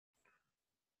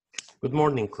Good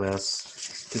morning,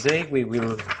 class. Today we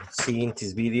will see in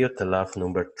this video the lab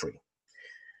number 3.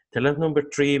 The lab number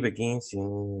 3 begins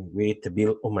with the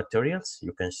bill of materials.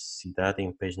 You can see that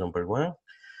in page number 1.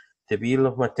 The bill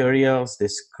of materials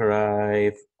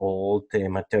describe all the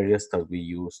materials that we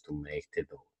use to make the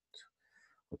dough.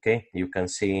 Okay, you can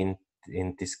see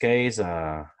in this case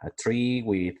a tree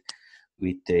with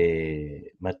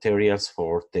the materials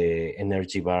for the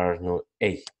energy bar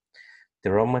A. The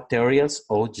raw materials,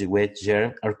 oat, wet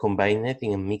germ, are combined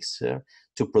in a mixer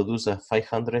to produce a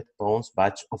 500 pounds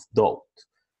batch of dough.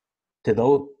 The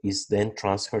dough is then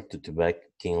transferred to the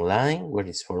baking line where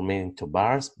it's formed into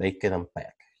bars, baked and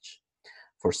packaged.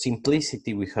 For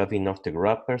simplicity, we have enough the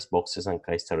wrappers, boxes, and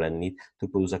canister and need to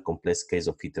produce a complex case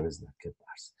of eaten snack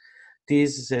bars.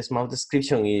 This small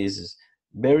description is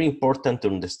very important to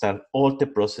understand all the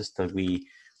process that we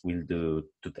will do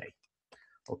today.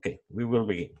 Okay, we will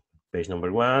begin. Page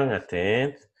number 1, at the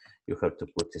end, you have to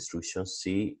put instruction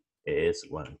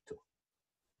CS12.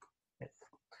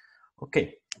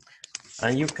 Okay,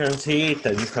 and you can see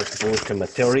that you have to put the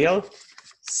material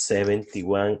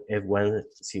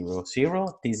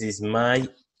 71F100. This is my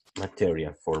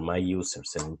material for my user,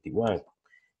 71.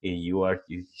 If your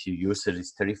user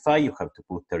is 35, you have to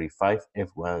put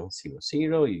 35F100.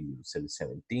 You use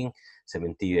 17,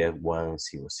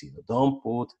 70F100. Don't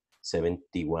put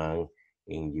 71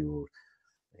 in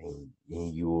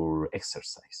your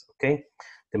exercise, okay?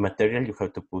 The material you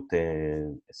have to put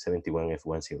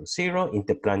 71F100. In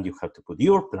the plant you have to put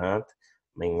your plant.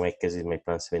 In my case is my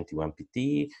plant 71 PT.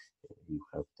 You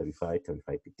have 35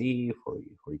 PT,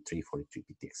 43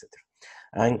 PT, etc.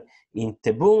 And in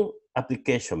the boom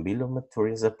application, bill of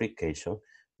materials application,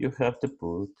 you have to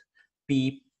put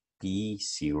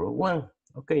PP01.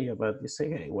 Okay, but you say,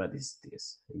 hey, what is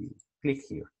this? You click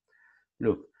here.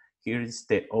 Look, here is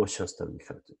the options that we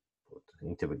have to put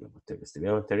into bill of materials. The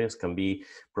bill of materials can be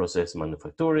process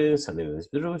manufacturing, salary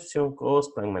distribution,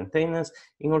 cost, plant maintenance.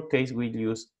 In our case, we'll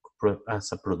use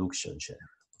as a production share.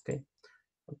 Okay,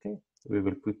 okay. We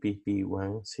will put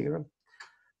PP10,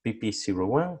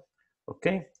 PP01.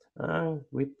 Okay, and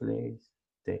we place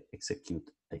the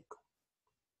execute icon.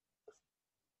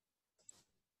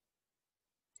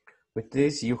 With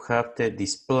this, you have the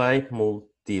display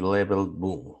multi-level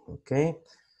boom. Okay.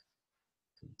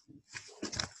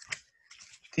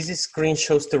 This screen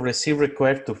shows the receipt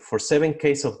required for 7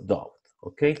 cases of dough.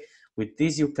 Okay, with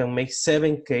this you can make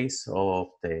 7 cases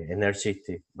of the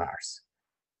energetic bars.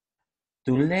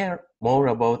 To learn more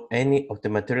about any of the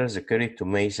materials required to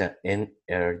make an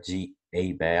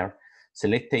NRGA bar,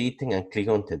 select the item and click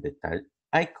on the detail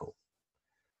icon.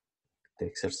 The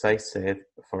exercise said,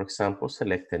 for example,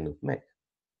 select the nutmeg.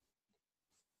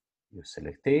 You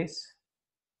select this,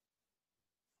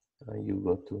 and you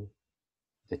go to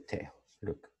detail.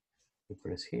 Look, you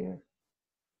press here,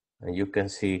 and you can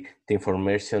see the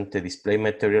information, the display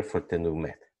material for the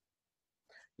nutmeg.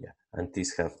 Yeah, and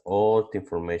this have all the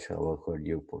information about where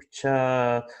you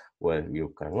purchase, where you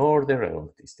can order, and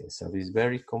all these things. So it's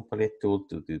very complete tool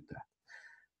to do that.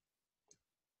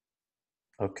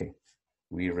 Okay,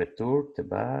 we return the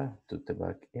back to the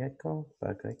back icon.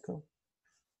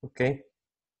 Okay,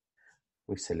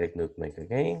 we select nutmeg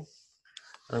again,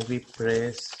 and we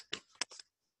press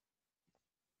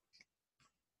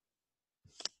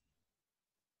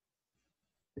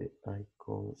the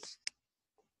icon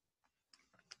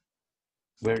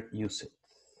where used.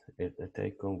 That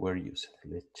icon where used.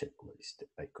 Let's check what is the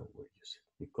icon where used,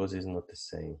 because it's not the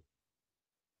same.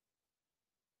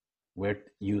 Where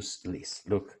used list.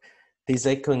 Look, this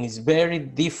icon is very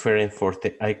different for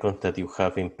the icon that you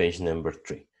have in page number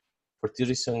 3. For this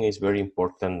reason, it's very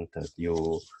important that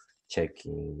you check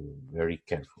in very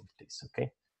carefully this,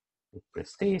 okay? You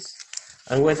press this,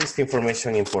 and what is the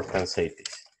information important say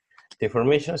this? The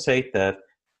information say that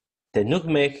the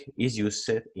nutmeg is used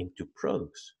in 2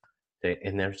 products, the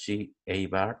energy A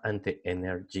bar and the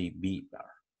energy B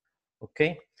bar,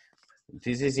 okay?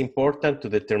 This is important to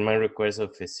determine requests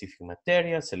of specific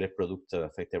materials, select products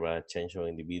affected by a change of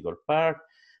individual part,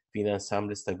 fin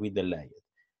assemblies that we delayed.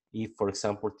 If, for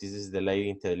example, this is delayed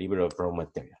in the delivery of raw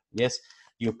material. Yes,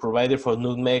 your provider for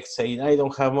nutmeg say, I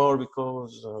don't have more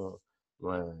because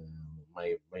I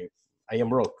am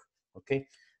broke, okay?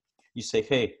 You say,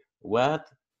 hey, what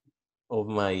of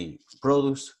my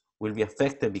products will be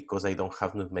affected because I don't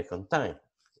have nutmeg on time?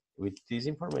 With this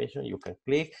information, you can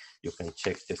click, you can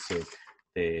check the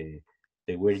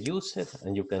word used,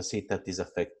 and you can see that this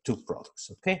affects 2 products,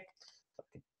 okay?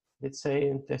 Let's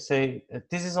say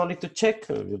this is only to check,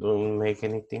 you don't make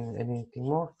anything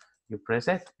more. You press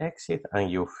exit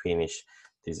and you finish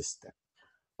this step.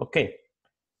 Okay,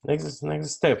 Next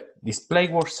step, display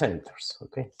work centers.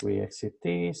 Okay, we exit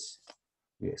this,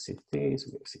 we exit this,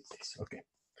 we exit this. Okay,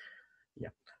 yeah.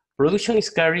 Production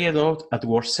is carried out at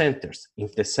work centers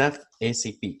in the SAP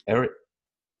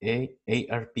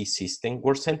ARP system.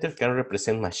 Work center can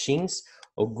represent machines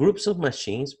or groups of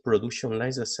machines, production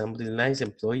lines, assembly lines,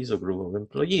 employees, or group of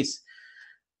employees.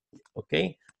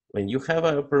 Okay, when you have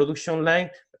a production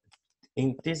line,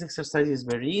 in this exercise is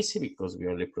very easy because we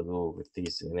only produce with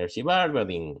this energy bar, but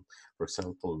for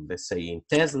example, let's say in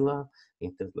Tesla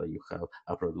you have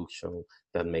a production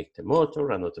that make the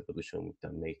motor, another production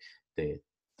that make the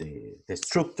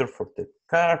structure for the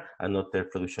car, another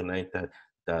production line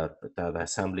that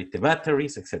assembly the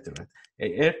batteries, etc.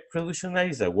 A production line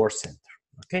is a work center,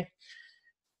 okay?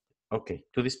 Okay,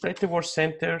 to display the work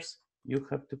centers, you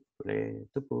have to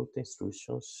put the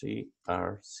instruction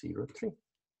CR03.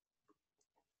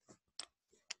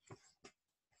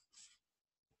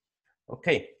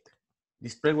 Okay,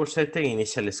 display work center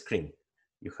initial screen.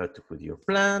 You have to put your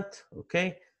plant,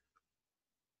 okay?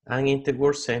 And in the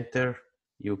work center,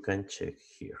 you can check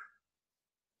here.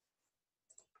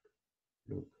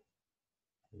 Look,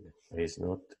 there is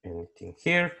not anything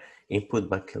here. Input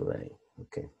backline,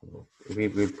 okay? We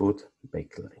will put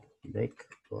backline,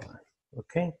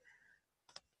 okay?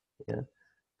 Yeah.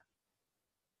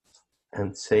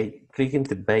 And say, click in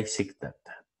the basic data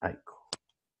icon.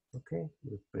 Okay,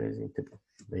 we press into the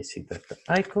basic data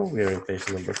icon. We are in page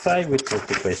number 5. We go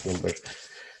to page number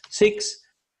 6.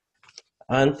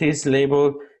 And this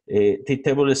label, the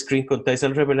table screen contains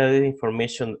all relevant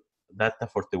information data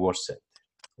for the work center.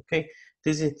 Okay,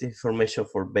 this is the information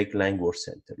for baseline work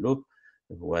center. Look,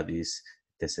 what is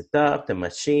the setup, the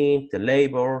machine, the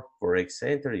labor for X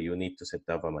center. You need to set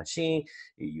up a machine.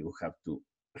 You have to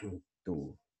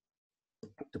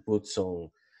put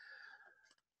some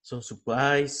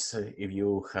supplies. If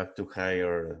you have to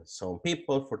hire some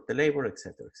people for the labor,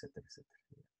 etc., etc., etc.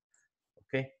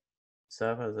 Okay. So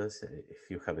if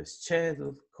you have a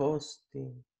schedule,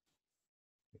 costing,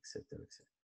 etc., etc.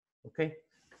 Okay,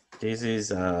 this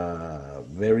is a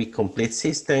very complete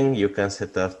system. You can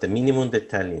set up the minimum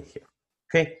detailing here.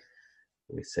 Okay,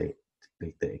 we say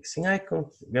click the Xing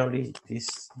icon. We only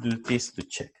do this to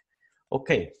check.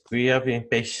 Okay, we have in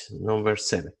page number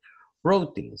 7.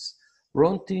 Routings.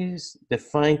 Routings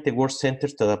define the work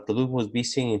centers that a product must be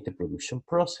seen in the production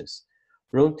process.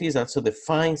 Routines also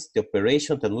defines the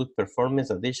operation that would performance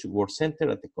at each work center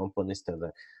and the components that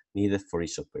are needed for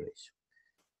each operation.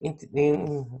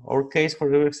 In our case for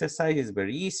the exercise is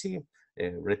very easy.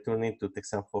 Returning to the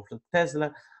example of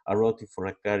Tesla, a routing for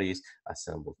a car is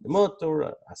assemble the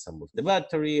motor, assemble the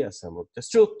battery, assemble the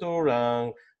structure,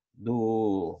 and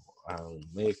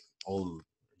make all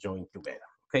join together.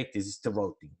 Okay, this is the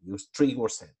routing. Use 3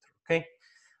 work center. Okay,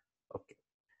 okay.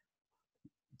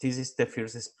 This is the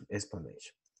first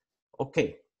explanation.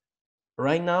 Okay,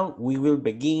 right now we will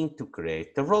begin to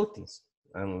create the routings,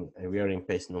 and we are in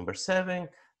page number 7.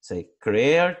 Say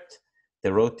create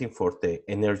the routing for the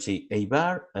energy A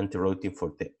bar and the routing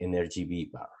for the energy B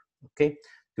bar. Okay,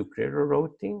 to create a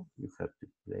routing, you have to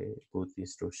put the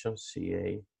instruction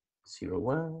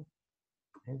CA01,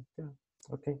 enter.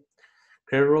 Okay,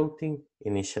 create routing,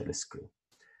 initial screen.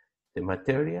 The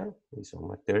material is on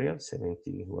material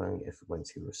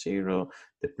 71F100.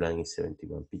 The plan is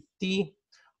 71PT.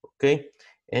 Okay,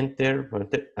 enter.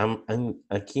 And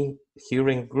here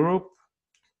in group,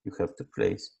 you have to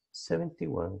place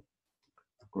 71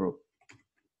 group.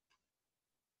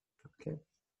 Okay.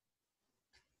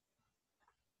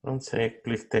 And say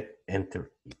click the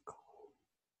enter icon.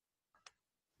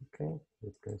 Okay,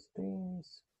 we press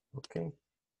this. Okay.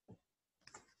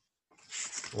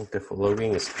 And the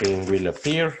following screen will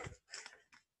appear.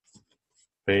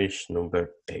 Page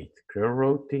number 8. Create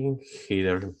routing,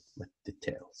 hidden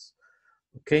details.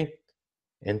 Okay.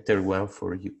 Enter 1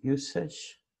 for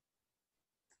usage.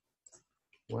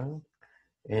 1.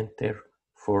 Enter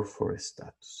 4 for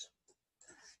status.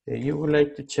 If you would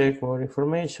like to check more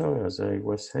information, as I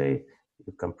was saying,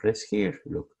 you can press here.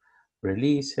 Look,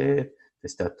 release it. The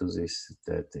status is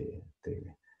that the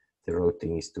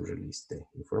routing is to release the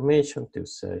information. To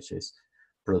such as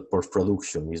for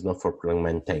production, is not for plant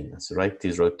maintenance, right?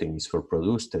 This routing is for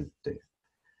produce the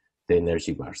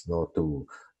energy bars, not to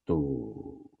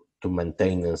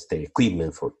maintenance the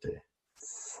equipment for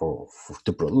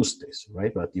to produce this,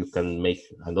 right? But you can make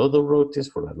another routines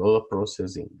for another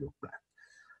process in your plant.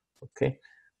 Okay,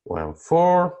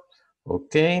 1.4.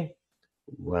 Okay,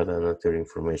 what another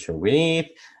information we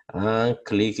need? And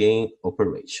clicking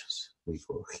operations. We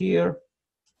go here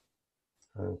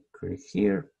and click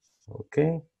here.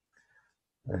 Okay,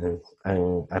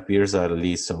 and appears a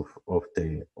list of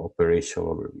the operation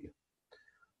overview.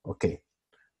 Okay,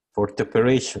 for the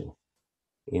operation,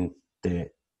 in the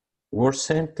Work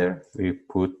Center, we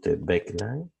put the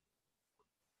backline,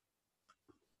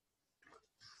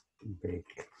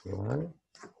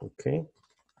 okay.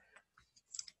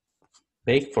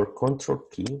 Bake for control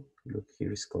key, look,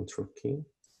 here is control key.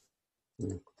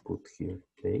 We put here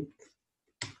bake,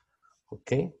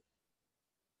 okay.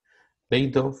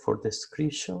 Bake dot for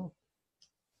description,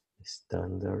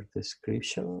 standard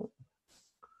description,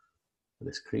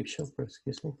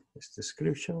 excuse me, it's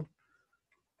description,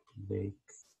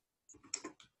 bake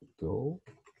dot,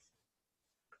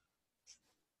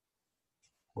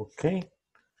 okay.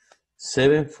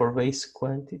 7 for base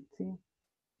quantity,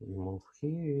 remove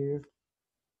here,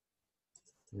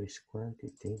 base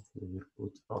quantity, we will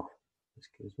put, oh,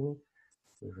 excuse me,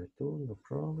 we return, no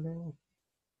problem,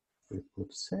 we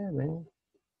put 7,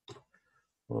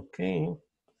 okay,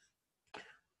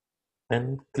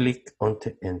 and click on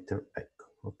the enter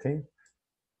icon, okay.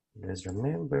 Let's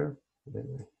remember, let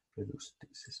me reduce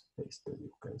this space that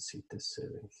you can see the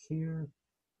 7 here.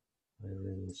 I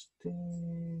reduce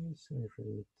this, I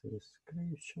reduce the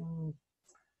description.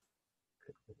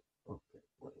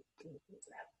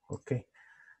 Okay,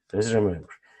 let's remember.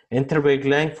 Enter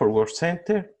backline for Work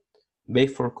Center,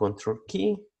 bake for control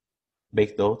key,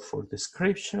 bake dot for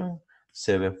description,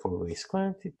 7 for base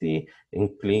quantity,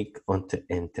 and click on the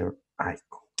enter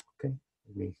icon. Okay,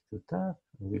 we do that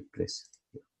and we place it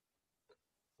here.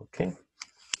 Okay.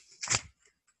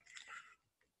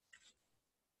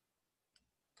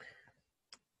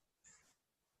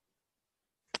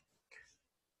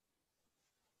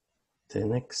 The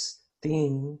next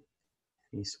thing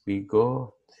is we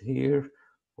go here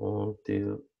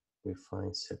until we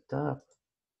find setup.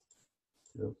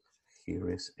 Look,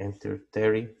 here is enter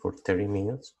 30 for 30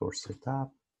 minutes for setup.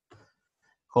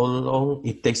 How long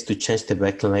it takes to change the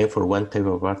backline for one type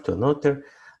of bar to another,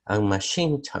 and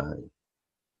machine time.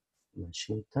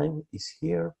 Machine time is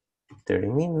here, 30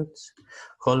 minutes.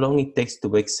 How long it takes to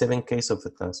bake 7 cases of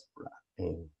advanced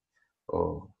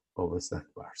of snack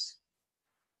bars.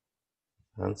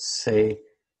 And say,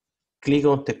 click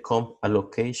on the comp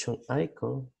allocation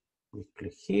icon. We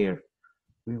click here.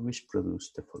 We wish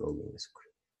produce the following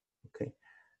screen. Okay.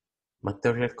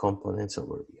 Material components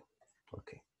overview.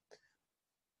 Okay.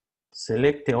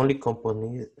 Select the only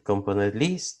component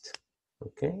list.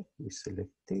 Okay. We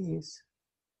select this.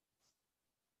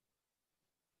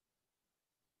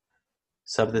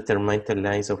 Subdetermine the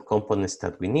lines of components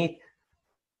that we need.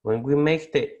 When we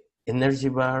make the energy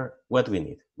bar, what we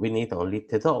need? We need only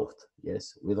the dot.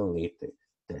 Yes, we don't need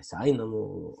the cyanide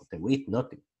or the wheat,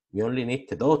 nothing. We only need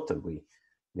the dot that we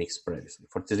mixed previously.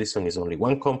 For this reason, is only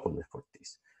one component for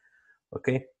this.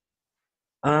 Okay,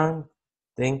 and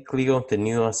then click on the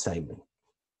new assignment.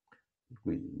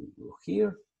 We go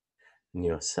here,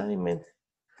 new assignment.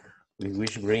 We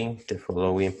wish bring the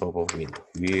following pop-up window.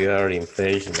 We are in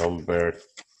page number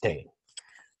 10.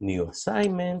 New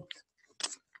assignment.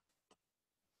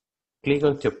 Click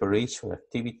on the operation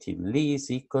activity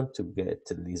list icon to get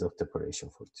the list of the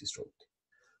operation for this routing.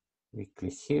 We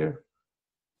click here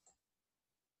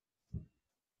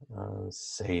and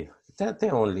save. That the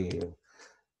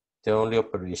only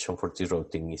operation for this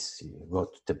routing is go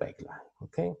to the backline.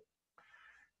 Okay.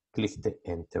 Click the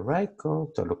enter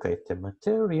icon to allocate the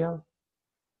material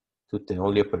to the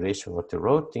only operation of the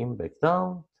routing back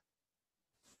down.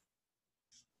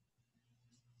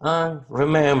 And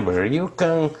remember, you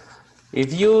can,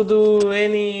 if you do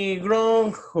any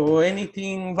wrong or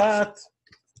anything bad,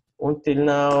 until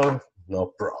now, no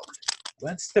problem.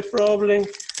 What's the problem?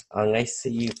 And I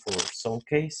see for some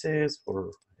cases,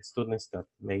 for students that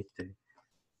made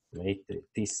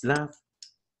this lab,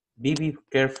 be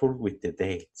careful with the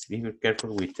dates, be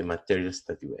careful with the materials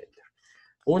that you enter.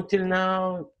 Until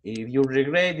now, if you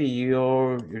regret,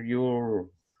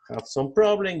 you have some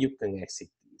problem, you can exit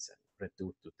this and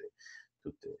return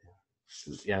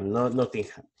yeah, nothing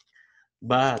happened.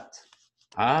 But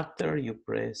after you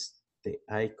press the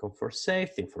icon for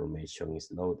save, the information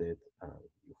is loaded and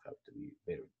you have to be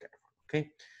very careful, okay?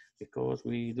 Because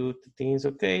we do the things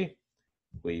okay,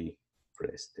 we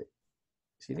press the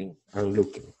CD and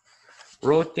looking.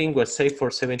 Routing was saved for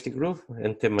 70 group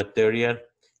and the material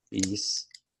is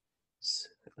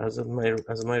as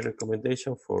my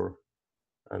recommendation for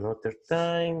another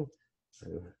time,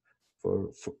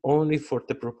 for only for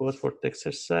the purpose for the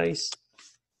exercise.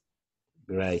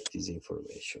 Write this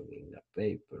information in a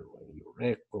paper when you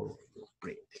record, when you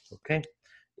print it, okay?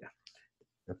 Yeah,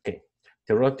 okay.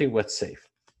 The routing was saved.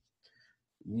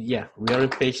 Yeah, we are on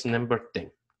page number 10.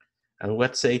 And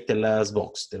what say the last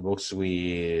box, the box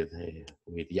with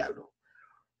yellow?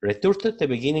 Return to the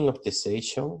beginning of the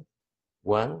session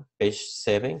 1, page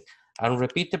 7, and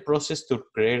repeat the process to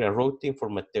create a routing for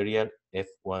material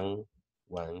F110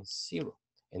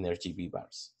 energy B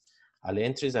bars. All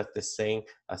entries are the same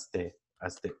as the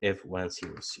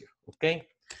F100. Okay.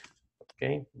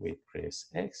 Okay. We press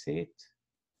exit.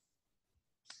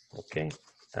 Okay.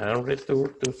 And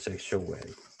return to section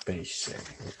 1, page 7.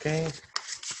 Okay.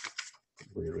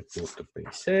 We return to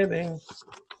page 7.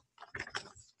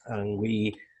 And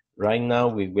right now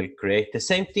we will create the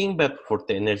same thing, but for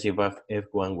the energy bar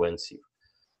F110.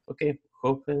 Okay,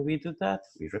 how can we do that?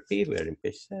 We repeat, we are in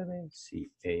page 7,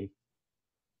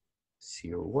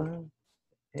 CA01,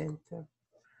 enter.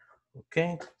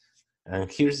 Okay, and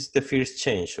here's the first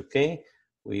change, okay?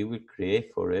 We will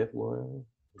create for F110.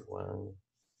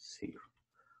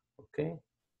 Okay,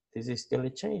 this is the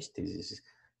only change. This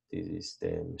is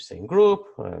the same group,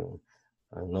 and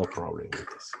no problem with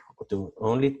this.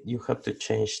 Only you have to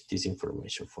change this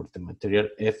information for the material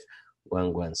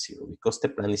F110 because the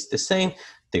plan is the same,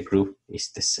 the group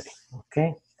is the same.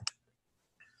 Okay.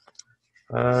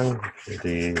 And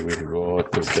we will go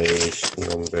to page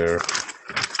number.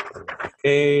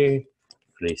 Okay.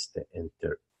 Place the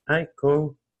enter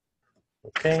icon.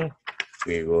 Okay.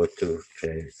 We go to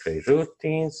create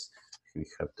routines. We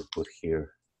have to put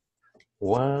here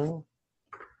 1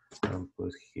 and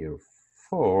put here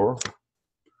 4.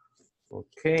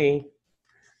 Okay.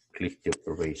 Click the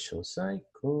operation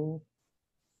cycle.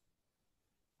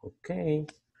 Okay.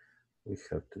 We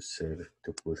have to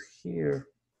put here.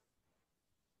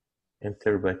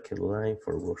 Enter backline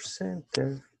for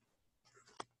Workcenter.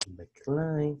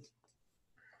 Backline.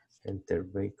 Enter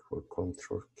break for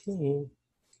control key.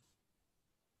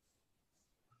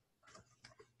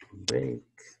 Break.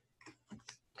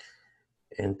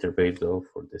 Enter break though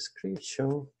for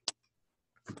description.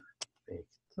 Break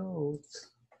dot.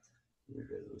 We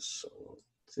reduce all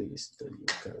this that you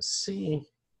can see.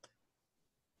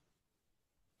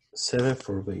 7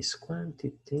 for base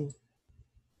quantity.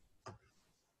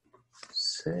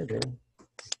 7.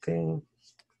 Okay.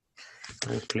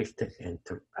 And click the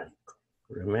enter icon.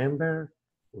 Remember,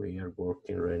 we are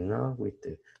working right now with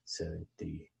the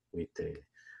 70 with the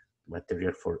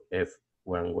material for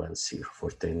F110 for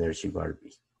the energy bar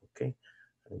B. Okay,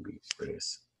 and we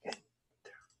press enter.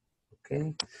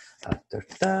 Okay, after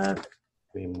that,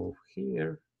 we move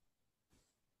here.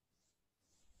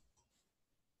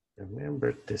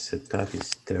 Remember, the setup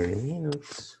is 30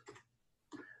 minutes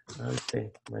and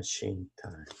the machine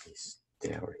time is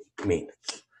 30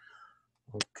 minutes.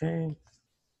 Okay.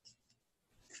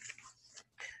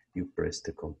 You press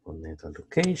the component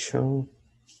allocation.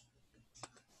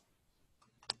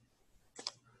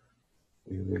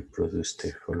 We will produce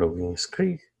the following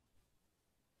script.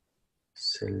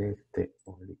 Select the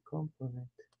only component.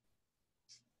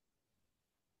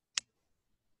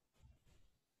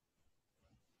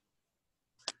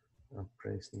 And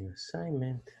press new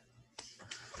assignment.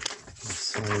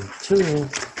 Assign 2.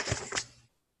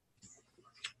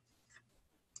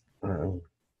 And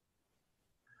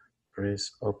press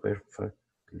open fact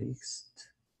list.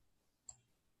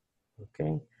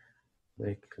 Okay.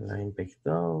 Backline back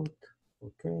dot.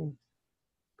 Okay.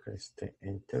 Press the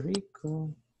enter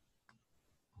icon.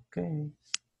 Okay.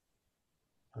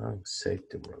 And save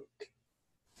the routing.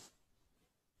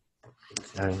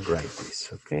 And write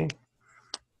this. Okay.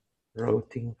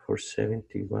 Routing for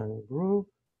 71 group.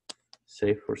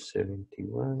 Save for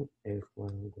 71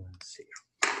 F110.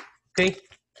 Okay.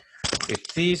 With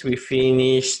this, we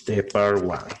finish the part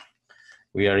 1.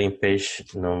 We are in page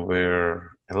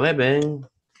number 11,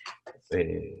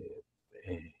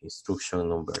 instruction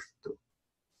number 2.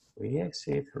 We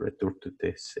exit, return to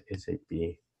the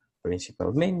SAP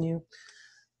principal menu.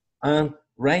 And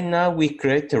right now we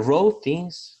create the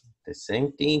routines, the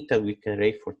same thing that we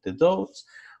create for the dots,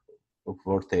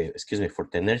 for the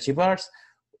energy bars.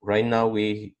 Right now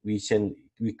we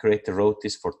create the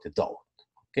routines for the dot,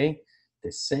 okay?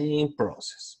 The same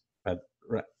process, but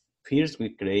first we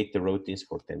create the routines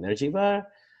for the energy bar.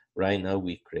 Right now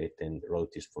we create the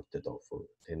routines for the dot, for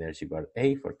the energy bar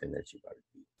A, for the energy bar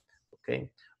B, okay?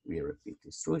 We repeat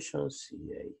instructions,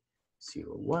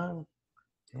 CA01,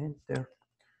 enter,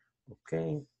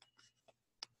 okay?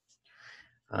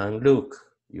 And look,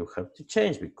 you have to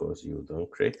change because you don't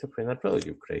create the final product,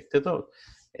 you create the dot.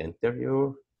 Enter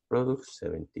your product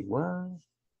 71,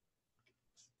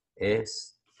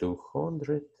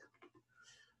 S200.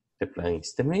 The plan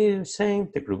is the same,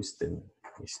 the group is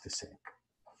the same.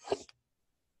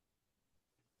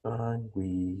 And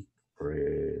we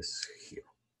press here.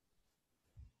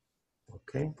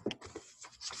 Okay.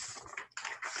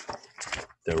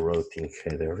 The routing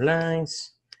header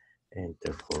lines,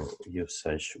 enter for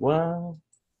usage 1,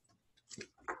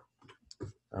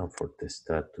 and for the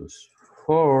status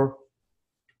 4,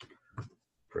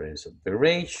 press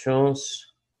operations,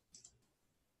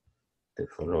 the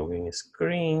following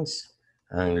screens,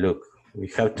 and look, we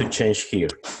have to change here.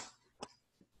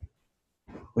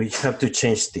 We have to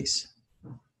change this.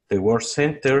 The word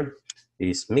center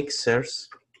is mixers,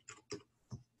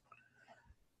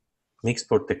 mix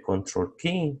for the control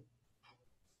key.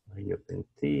 I open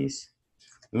this,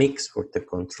 mix for the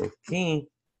control key,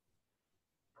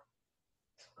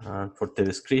 and for the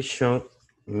description,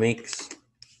 mix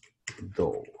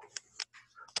dough.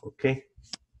 Okay,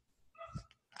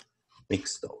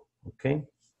 mix dough. Okay,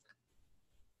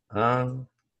 and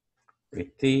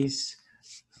with this,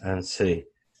 and say,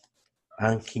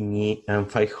 and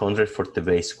 500 for the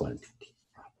base quantity.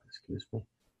 Excuse me,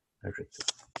 I read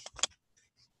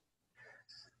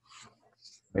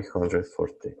 500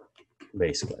 for the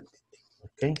base quantity.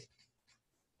 Okay,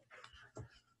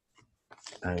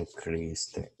 and click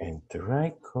the enter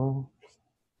icon.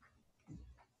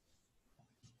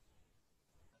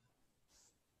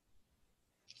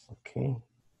 Okay.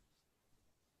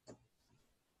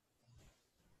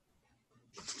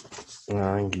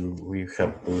 And we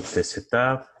have put the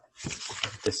setup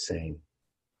the same.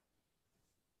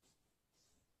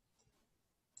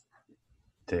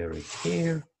 There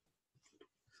here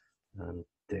and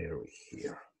there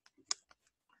here.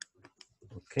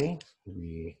 Okay,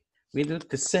 we do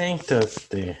the same as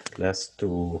the last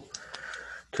two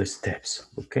steps.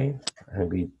 Okay,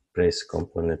 and we press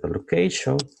component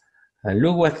allocation, and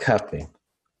look what happened.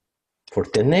 For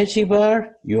the energy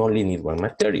bar, you only need one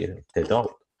material, the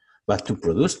dough. But to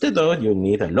produce the dough, you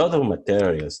need a lot of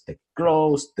materials: the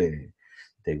clothes, the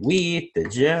wheat, the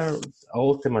gel,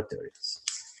 all the materials.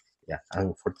 Yeah,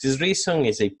 and for this reason,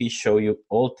 SAP show you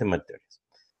all the materials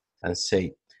and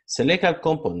say, select all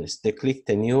components, then click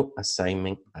the new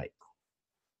assignment icon.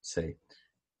 Say,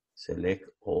 select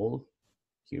all,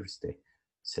 here's the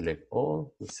select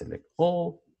all, we select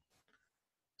all,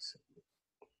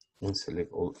 and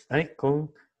select all icon,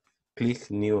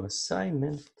 click new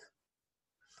assignment,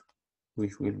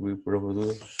 which will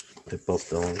reproduce the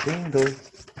pop-down window,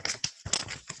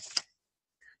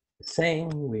 same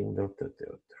window to the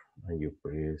other, and you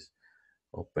press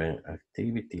open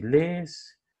activity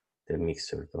list, the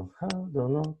mixer don't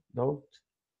know,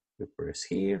 you press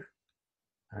here,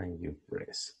 and you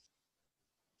press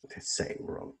the same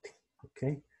routing,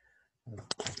 okay?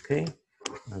 Okay,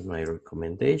 and my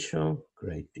recommendation,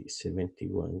 create the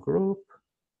 71 group,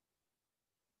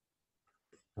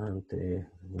 and the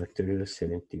material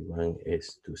 71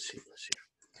 S200.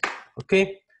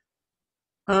 Okay,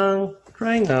 and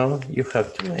right now you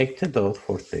have to make the dough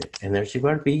for the energy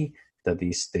bar B, that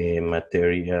is the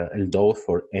material, el dough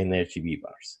for energy B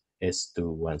bars,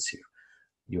 S210.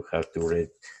 You have to read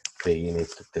the unit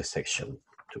to the section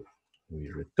 2. We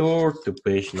return to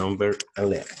page number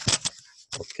 11.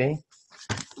 Okay,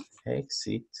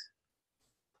 exit.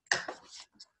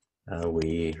 And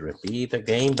we repeat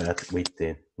again, but with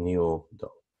the new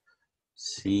dough.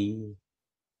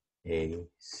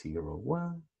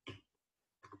 CA01,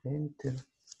 enter.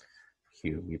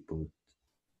 Here we put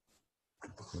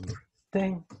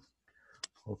 110.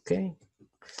 Okay,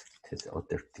 the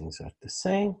other things are the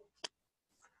same.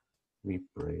 We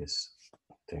press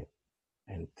the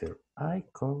enter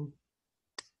icon.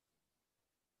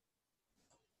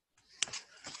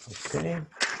 Okay,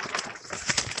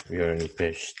 we are in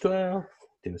page 12.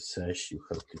 The size you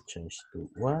have to change to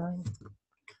 1,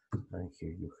 and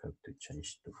here you have to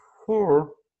change to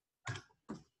 4.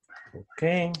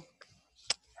 Okay,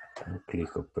 and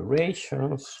click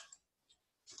operations.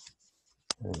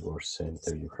 And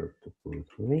Workcenter you have to put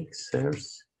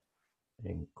mixers,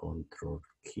 and control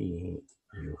key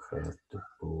you have to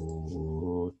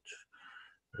put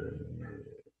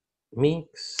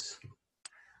mix,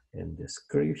 and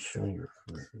description you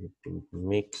have to put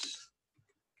mix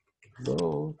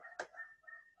dough,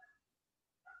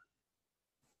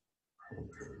 and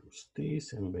use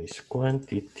this, and base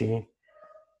quantity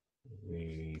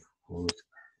we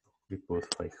put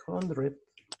 500.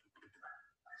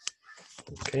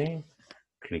 Okay,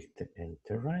 click the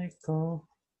enter icon,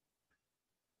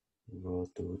 go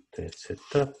to the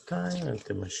setup time and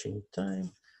the machine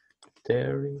time,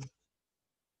 30.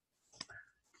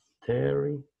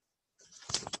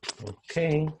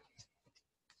 Okay,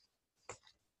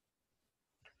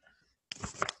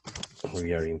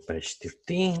 we are in page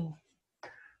 13.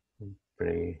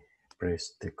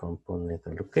 Press the component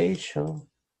allocation,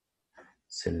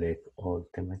 select all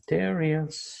the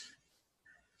materials,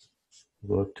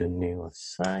 go to new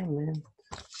assignment.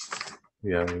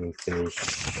 We are in page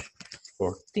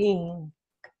 14.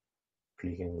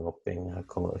 Click and open a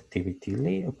activity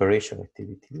list, operation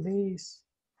activity list.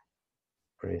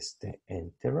 Press the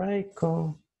enter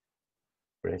icon.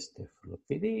 Press the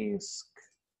floppy disk.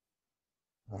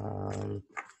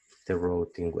 The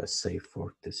routing was saved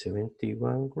for the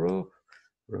 71 group.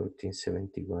 Routing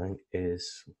 71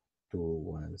 is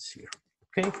 210.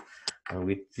 Okay, and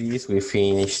with this we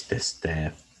finish the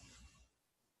step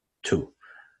 2.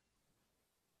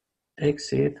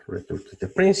 Exit, return to the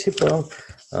principal.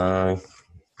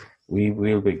 We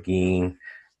will begin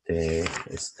the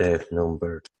step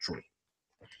number 3.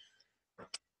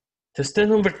 The step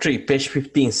number 3, page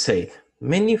 15 said,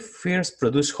 many firms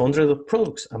produce hundreds of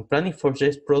products, and planning for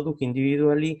each product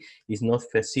individually is not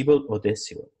feasible or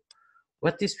desirable.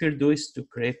 What this firm do is to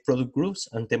create product groups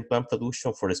and then plan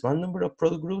production for a small number of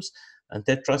product groups and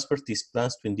then transfer these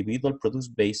plans to individual products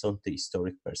based on the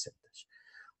historic percentage.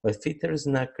 While Fitter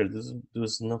Snacker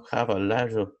does not have a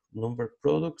large number of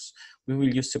products, we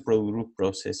will use the product group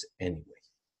process anyway.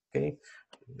 Okay,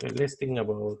 let's think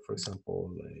about, for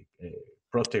example, like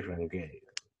Procter &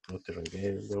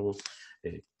 Gamble,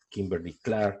 Kimberly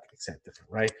Clark, etc.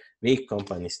 Right? Big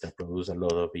companies that produce a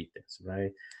lot of items,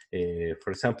 right?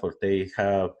 For example, they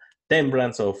have 10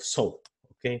 brands of soap.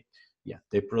 Okay, yeah,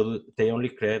 they only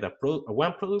create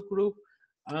one product group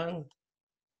and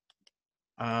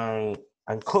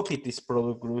copy these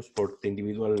product groups for the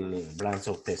individual brands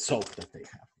of the soap that they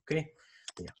have. Okay,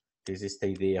 yeah, this is the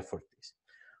idea for this.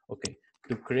 Okay,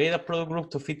 to create a product group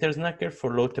to Fitter Snacker,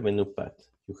 follow the menu path.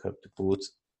 You have to put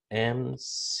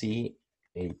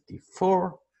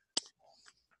MC84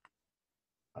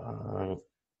 and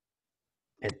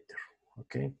enter.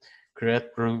 Okay,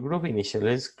 create product group,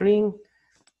 initialize screen,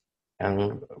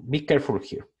 and be careful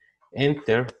here.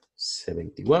 Enter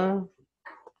 71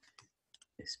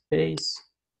 space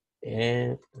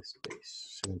and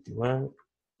space 71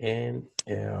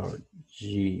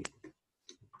 NRG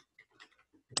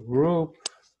group,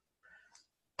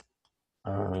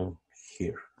 and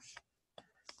here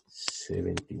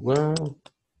 71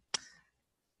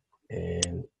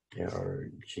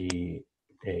 NRGA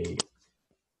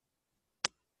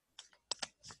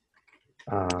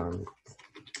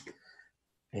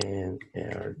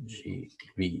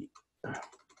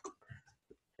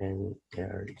and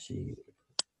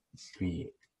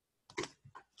NRGB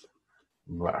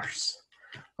bars.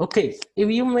 Okay, if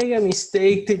you make a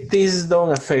mistake, this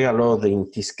don't affect a lot in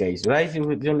this case, right? You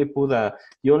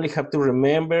only have to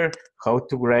remember how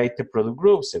to write the product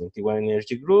group, 71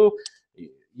 energy group.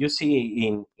 You see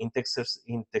in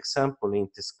the example in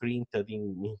the screen that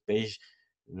in page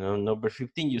number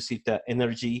 15, you see the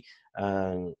energy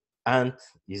and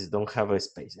don't have a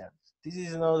space. This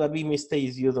is not a big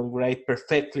mistake. You don't write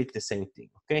perfectly the same thing.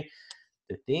 Okay,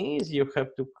 the thing is you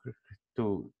have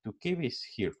to keep is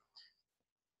here.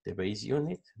 The base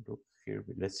unit, look here,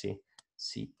 let's see,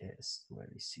 CS, where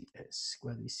is CS?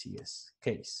 What is CS?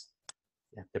 Case.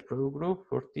 Yeah, the product group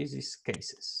for this is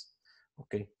cases.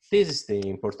 Okay, this is the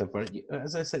important part.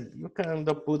 As I said, you can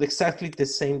put exactly the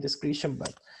same description,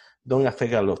 but don't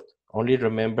affect a lot. Only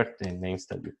remember the names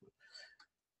that you put.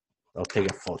 I'll take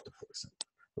a photo, for example.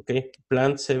 Okay,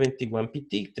 plan 71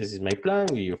 PT, this is my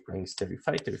plan. Your plan is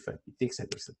 35 PT, etc.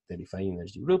 35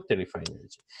 energy group, 35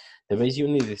 energy. The base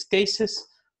unit is cases.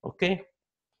 Okay,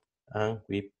 and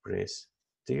we press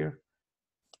there,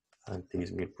 and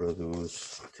this will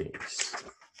produce things.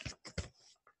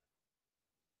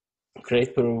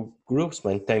 Create groups,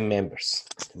 maintain members,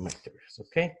 the materials.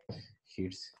 Okay,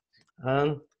 here's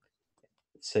and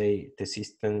say the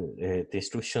system, the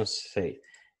instructions say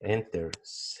enter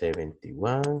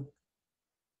 71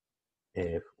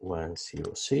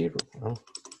 F100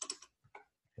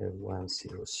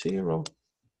 F100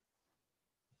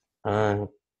 and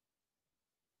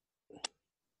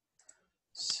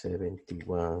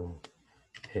 71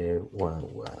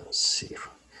 F110.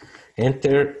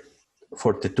 Enter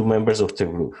for the two members of the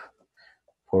group.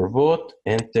 For both,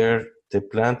 enter the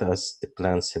plant as the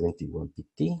plant 71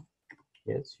 PT.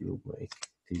 Yes, you make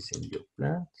this in your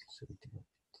plant 71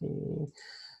 PT,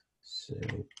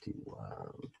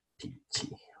 71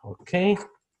 PT. Okay.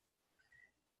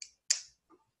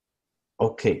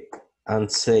 Okay,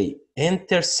 and say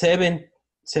enter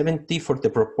 70 for the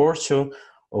proportion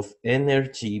of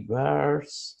energy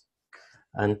bars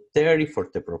and 30 for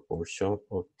the proportion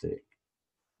of the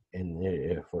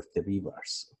for the B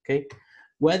bars. Okay,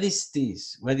 what is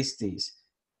this? What is this?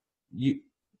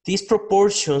 These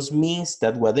proportions means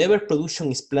that whatever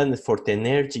production is planned for the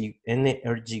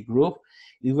energy group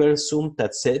it will assume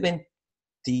that 70%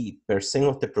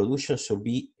 of the production should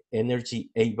be energy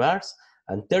A bars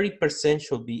and 30%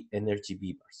 should be energy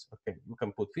B bars. Okay, you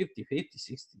can put 50, 50,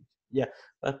 60. Yeah,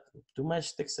 but too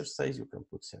much exercise, you can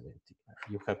put 70.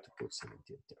 You have to put 70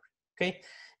 and 30. Okay,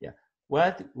 yeah.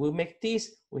 What we make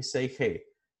this, we say, hey,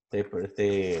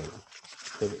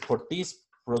 for this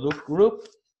product group,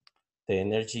 the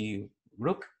energy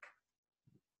group,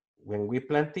 when we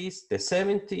plan this, the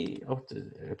 70%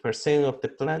 of the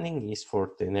planning is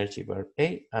for the energy bar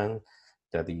A, and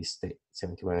that is the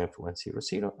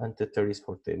 71F100, and the 30 is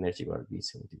for the energy bar B,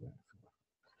 71F1.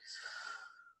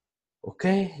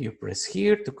 Okay, you press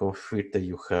here to confirm that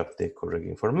you have the correct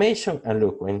information. And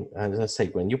look, when, as I say,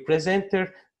 when you press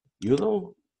enter, you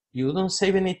don't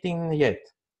save anything yet.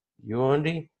 You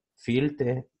only fill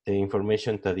the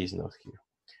information that is not here.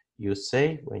 You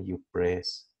save when you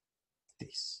press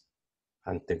this,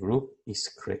 and the group is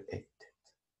created.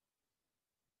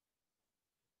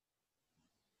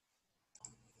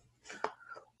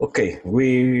 Okay,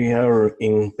 we are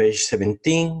in page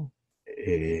 17,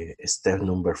 step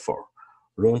number 4.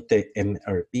 Run the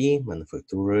MRP,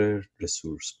 Manufacturer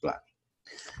Resource Plan.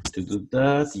 To do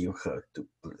that, you have to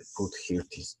put here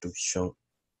the instruction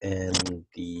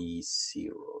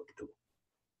MD02.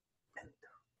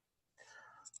 Enter.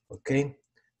 Okay,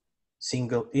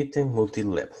 single item,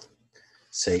 multi-level.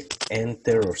 Say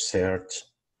enter or search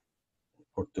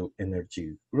for the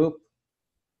energy group.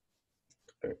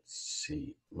 Let's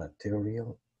see,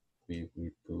 material. We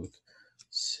put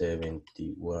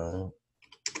 71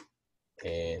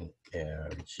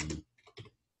 energy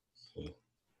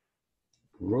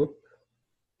group.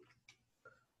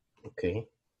 Okay,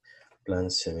 plan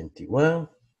 71.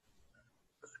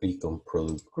 Click on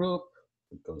product group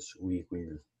because we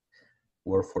will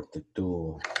work for the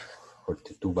two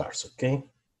bars. Okay,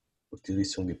 for this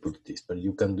reason we put this, but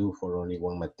you can do for only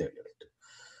one material too.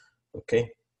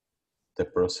 Okay, the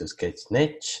process gets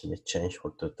net change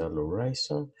for total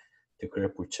horizon. The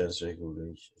create purchase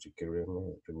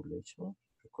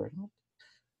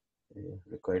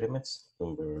requirements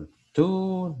number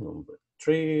 2, number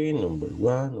 3, number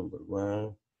 1, number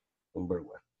 1, number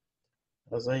 1.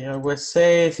 As I always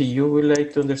say, if you would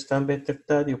like to understand better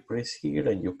that, you press here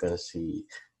and you can see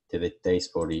the details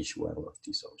for each one of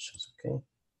these options. Okay.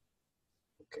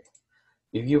 Okay.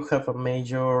 If you have a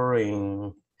major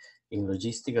in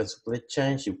logistics and supply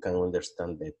chains, you can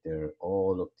understand better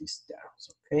all of these terms.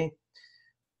 Okay.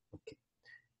 Okay.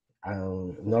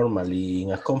 Normally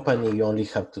in a company, you only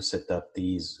have to set up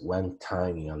these one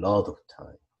time in a lot of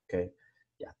time. Okay.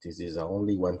 Yeah, this is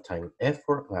only one-time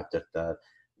effort. After that,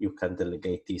 you can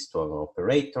delegate this to an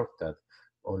operator that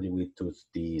only will do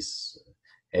this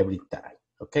every time.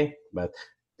 Okay, but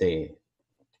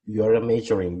you are a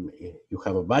major in, you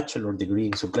have a bachelor degree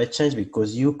in supply chain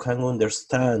because you can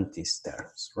understand these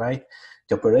terms, right?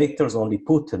 The operators only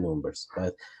put the numbers,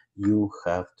 but you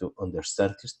have to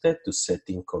understand this step to set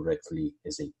in correctly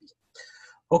SAP.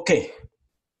 Okay.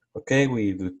 Okay,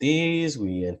 we do this,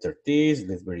 we enter this,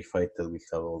 let's verify that we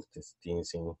have all these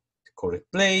things in the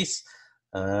correct place.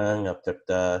 And after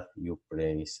that, you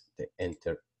press the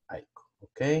enter icon,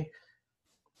 okay?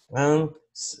 And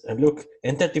look,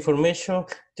 enter the information,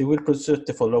 they will produce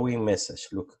the following message.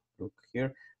 Look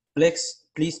here. Please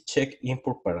check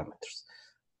input parameters.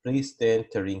 Please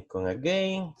enter income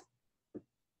again.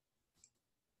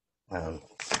 And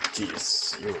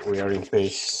yes, we are in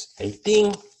page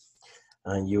 18.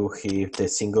 And you have the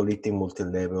single item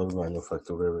multi-level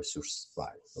manufacturer resource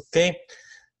file, okay?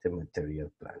 The material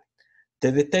plan.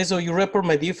 The details of your report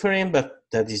might differ, but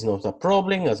that is not a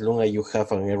problem. As long as you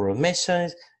have an error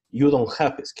message, you don't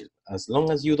have a skill. As long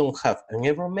as you don't have an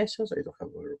error message, I don't have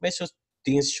error message,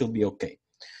 things should be okay.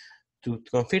 To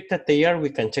confirm that they are, we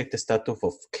can check the status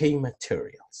of key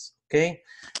materials, okay?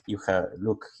 You have,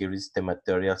 look, here is the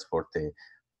materials for the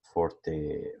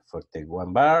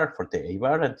one bar, for the A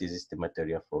bar, and this is the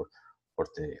material for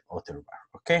the other bar,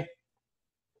 okay?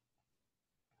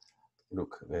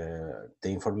 Look, the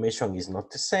information is not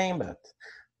the same, but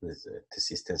the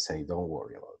system say don't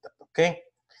worry about that, okay?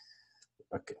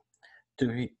 Okay,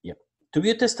 to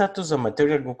view the status of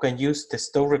material, you can use the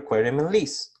stock requirement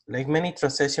list. Like many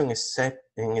transactions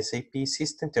in SAP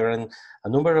system, there are a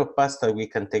number of paths that we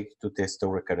can take to the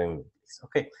stock requirement list,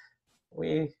 okay?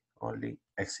 We only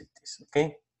exit this,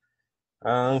 okay?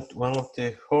 And one of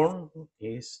the form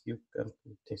is you can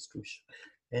put the description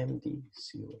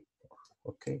MD04.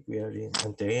 Okay, we are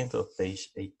at the end of page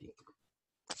 18.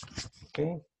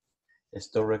 Okay,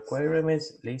 store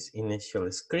requirements, list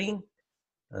initial screen,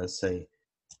 and say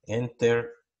enter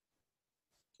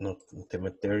not the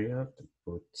material, to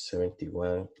put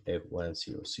 71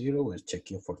 F100. We're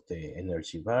checking for the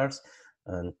energy bars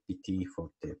and PT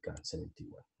for the plant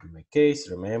 71. In my case,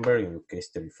 remember, in your case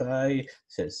 35,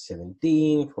 says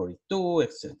 17, 42,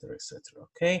 etc., etc.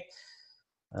 Okay,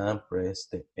 and press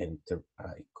the enter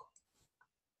icon.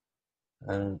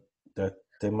 And that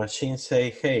the machine say,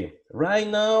 hey, right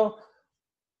now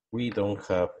we don't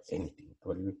have anything.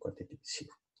 Available quantity is 0.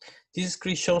 This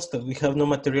screen shows that we have no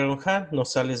material on hand, no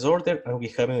sales order, and we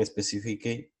haven't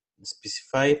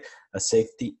specified a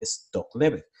safety stock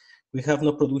level. We have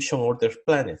no production orders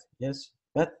planned, yes?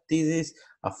 But this is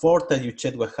a fault that you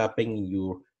check what happened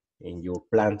in your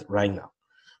plant right now.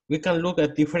 We can look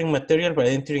at different material by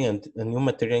entering a new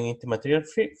material into material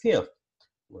field.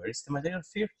 Where is the material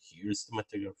field? Here is the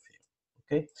material field,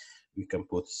 okay? We can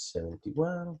put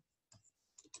 71,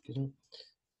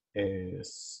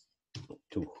 is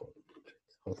 200.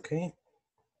 Okay,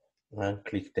 and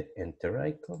click the enter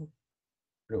icon.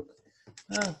 Look,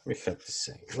 we have the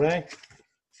same, right?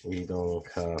 We don't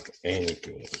have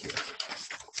anything here.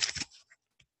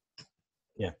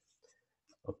 Yeah,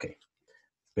 okay.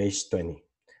 Page 20.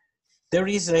 There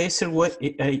is an easier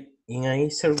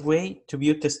way to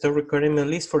view the stock requirement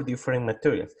list for different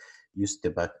materials. Use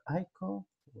the back icon.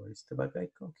 Where is the back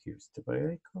icon? Here's the back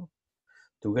icon.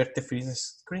 To get the freeze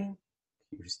screen,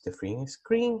 here's the freeze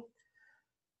screen.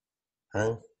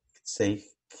 And say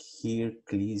here,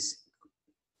 please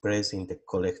press in the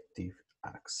collective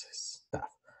access tab.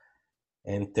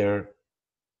 Enter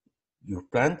your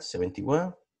plant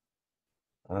 71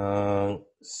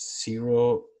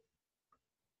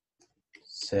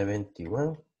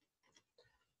 071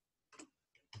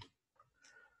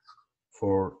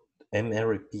 for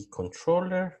MRP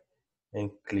controller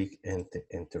and click enter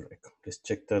icon. Let's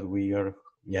check that we are,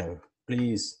 yeah,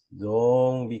 please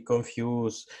don't be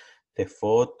confused. The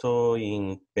photo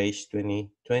in page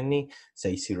 2020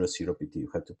 say 00 PT. You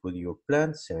have to put your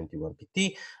plant 71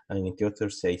 PT, and in the other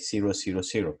say 000,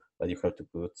 but you have to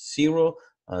put 0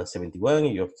 and 71.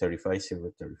 You have 35,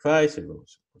 0, 35, 0,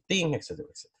 14, etc.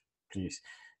 etc. Please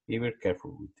be very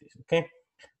careful with this, okay?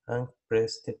 And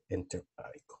press the enter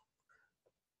icon.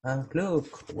 And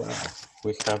look, wow,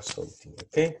 we have something,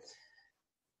 okay?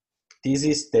 This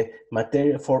is the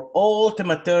material for all the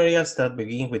materials that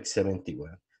begin with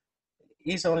 71.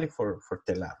 It's only for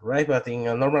the lab, right? But in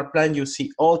a normal plant, you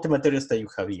see all the materials that you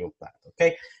have in your plant,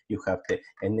 okay? You have the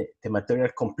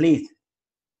material complete,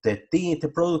 the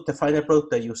product, the final product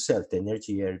that you sell, the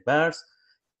energy air bars.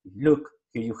 Look,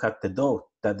 here you have the dough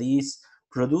that is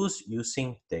produced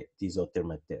using these other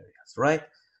materials, right?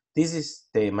 This is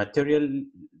the material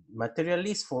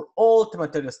list for all the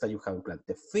materials that you have in plant.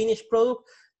 The finished product,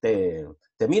 the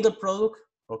middle product,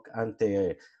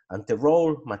 okay, and the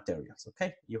raw materials,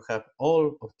 okay? You have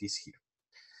all of this here.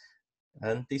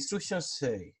 And the instructions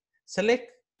say, select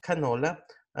canola,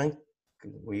 and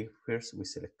we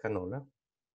select canola.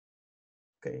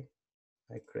 Okay,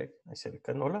 I select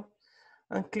canola,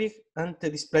 and click and the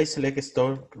display select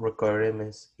store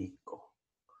requirements icon.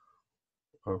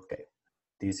 Okay,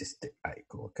 this is the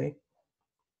icon, okay?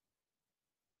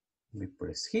 We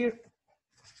press here,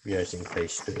 we are in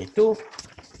page 22.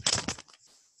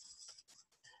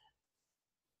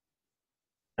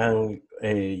 And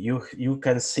you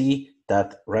can see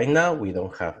that right now we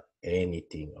don't have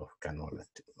anything of canola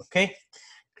too, okay?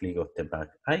 Click on the back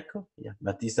icon, yeah,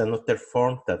 but this is another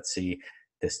form that see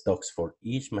the stocks for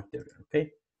each material,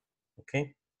 okay?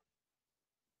 Okay.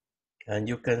 And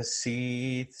you can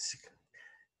see,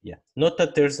 yeah, note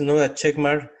that there's no a check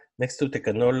mark next to the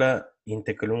canola in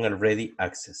the column already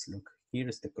accessed. Look, here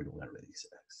is the column already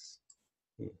accessed.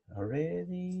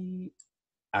 Already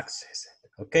accessed,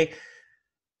 okay?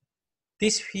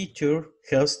 This feature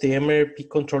helps the MRP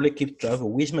controller keep track of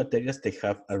which materials they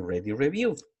have already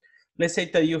reviewed. Let's say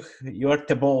that you are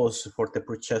the boss for the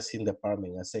purchasing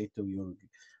department. I say to you,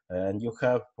 and you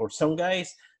have for some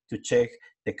guys to check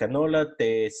the canola,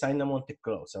 the cinnamon, the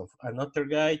cloves. And another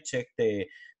guy check the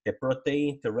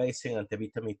protein, the raisin, and the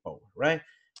vitamin powder, right?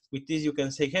 With this, you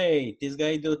can say, hey, this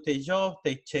guy do the job,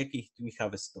 they check if we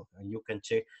have a stock. And you can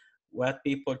check what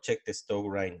people check the stock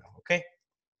right now, okay?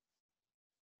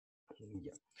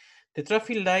 Yeah. The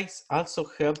traffic lights also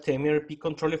help the MRP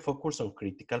controller focus on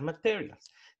critical materials.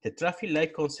 The traffic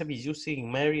light concept is used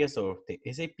in areas of the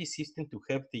SAP system to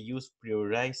help the use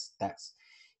prioritize tasks.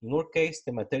 In our case,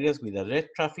 the materials with a red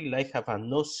traffic light have a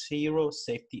no zero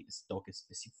safety stock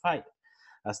specified.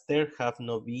 As there have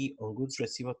no B on goods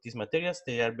received of these materials,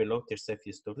 they are below their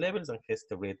safety stock levels and has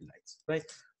the red lights, right?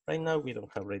 Right now, we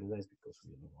don't have red lights because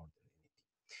we don't order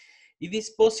anything. It is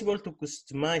possible to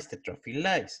customize the traffic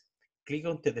lights. click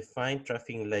on the define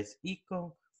traffic lights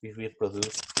icon, we will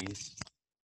produce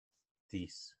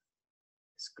this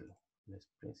screen. Let's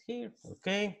press here,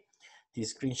 okay. This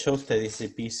screen shows that the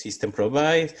SAP system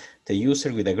provides the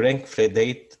user with a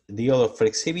great deal of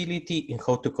flexibility in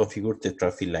how to configure the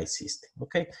traffic light system,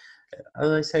 okay.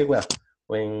 As I say, well,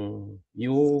 when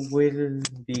you will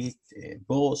be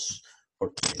boss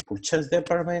for the purchase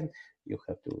department, you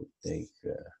have to take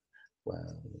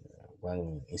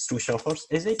one instruction for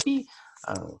SAP.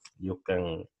 You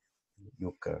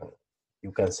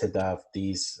can set up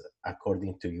this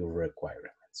according to your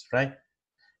requirements, right?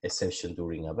 Exception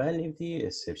during availability,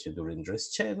 exception during the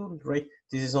schedule, right?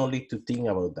 This is only to think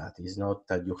about that. It's not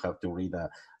that you have to read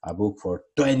a book for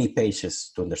 20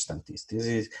 pages to understand this.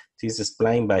 This is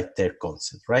explained by their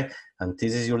concept, right? And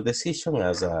this is your decision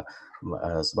as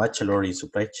bachelor in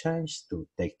supply chain to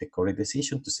take the correct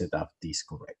decision to set up this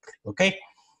correctly, okay?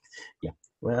 Yeah,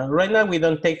 well, right now we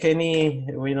don't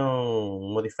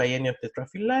modify any of the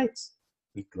traffic lights.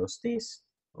 We close this,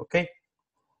 okay?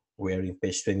 We are in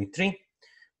page 23.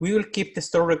 We will keep the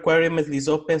store requirement list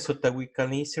open so that we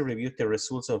can easily review the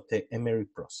results of the MRE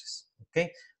process,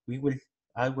 okay? We will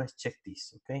always check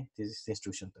this, okay? This is the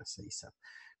instruction that says up.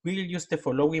 We will use the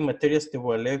following materials to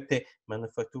evaluate the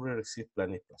manufacturer receipt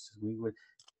planning process. We will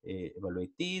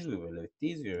evaluate this, we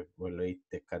evaluate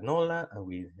the canola, and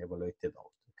we evaluate the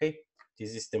dough, okay?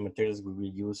 This is the materials we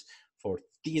will use for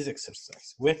this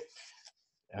exercise. We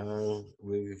turn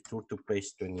to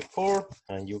page 24,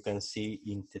 and you can see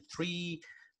in the tree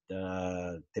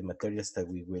the materials that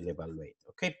we will evaluate,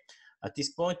 okay? At this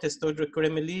point, the stored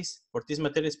requirement list for this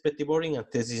material is pretty boring, and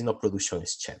this is no production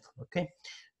schedule, okay?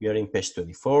 We are in page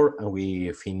 24, and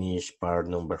we finish part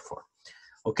number 4.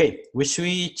 Okay, we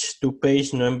switch to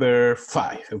page number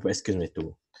 5, excuse me,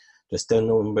 to step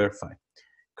number 5.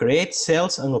 Create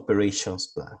sales and operations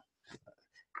plan.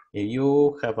 If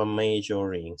you have a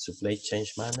major in supply chain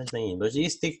management, in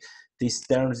logistics, these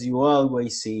terms you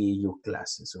always see in your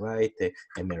classes, right? The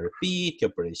MRP, the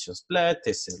operations plan,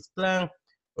 the sales plan,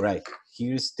 right?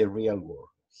 Here's the real world.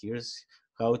 Here's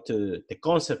how the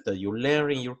concept that you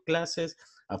learn in your classes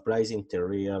applies in the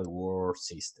real world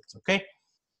systems, okay?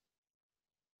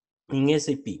 In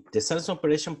SAP, the sales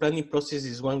operation planning process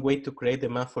is one way to create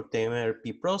demand for the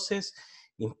MRP process.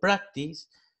 In practice,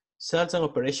 sales and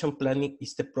operation planning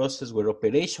is the process where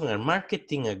operation and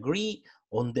marketing agree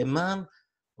on a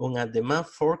demand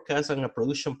forecast and a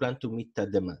production plan to meet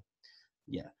that demand.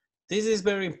 Yeah, this is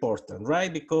very important,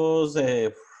 right? Because,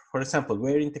 for example,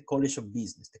 we're in the College of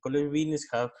Business. The College of Business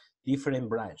have different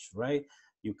branches, right?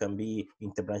 You can be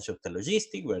in the branch of the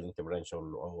logistics, we're in the branch of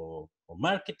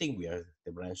marketing, we are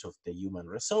the branch of the human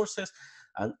resources,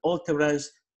 and all the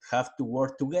branches have to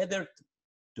work together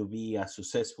to be a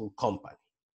successful company,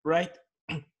 right?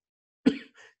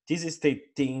 This is the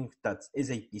thing that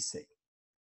SAP say.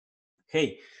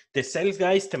 Hey, the sales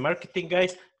guys, the marketing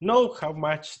guys know how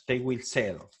much they will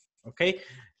sell, okay?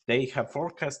 They have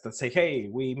forecasts that say, hey,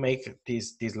 we make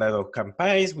this level of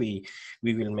campaigns, we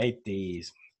will make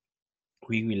this,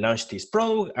 we will launch this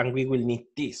product, and we will need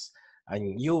this.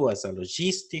 And you as a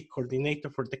logistic coordinator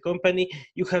for the company,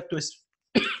 you have to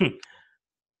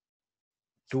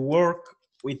to work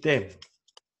with them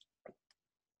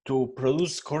to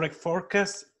produce correct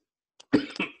forecasts,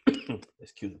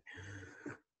 excuse me,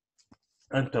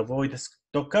 and to avoid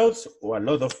stockouts or a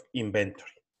lot of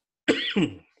inventory.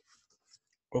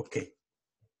 Okay.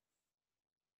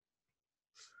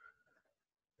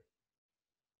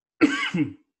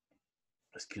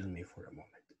 Excuse me for a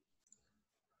moment.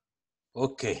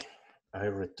 Okay, I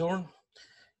return.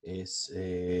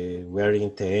 We're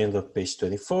in the end of page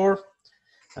 24.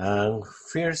 And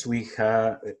first we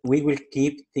will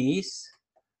keep this,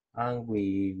 and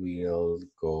we will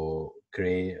go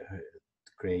create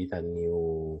a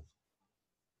new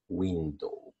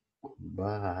window,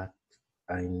 but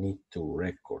I need to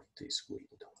record this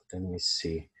window. Let me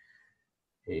see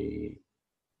if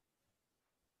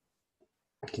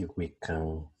we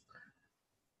can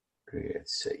create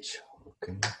session.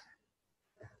 Okay.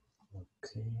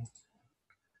 Okay.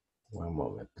 One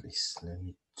moment, please. Let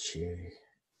me check.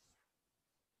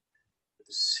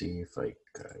 See if I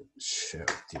can share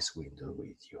this window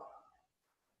with you.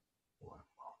 One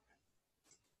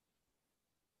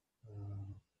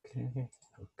moment.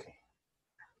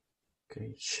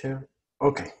 Okay, share.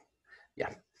 Okay,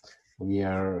 yeah, we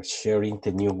are sharing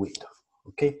the new window.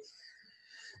 Okay.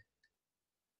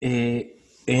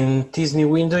 In this new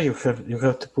window, you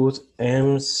have to put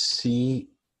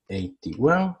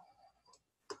MC81.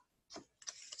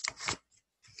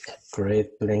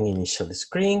 Create plain initial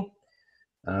screen.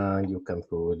 You can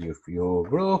put your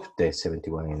group, the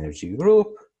 71 energy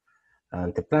group,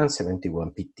 and the plan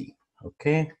 71 PT,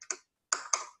 okay?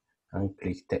 And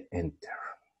click the enter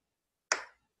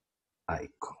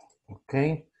icon,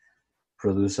 okay?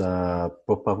 Produce a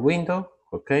pop-up window,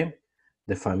 okay?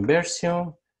 Define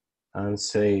version and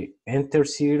say enter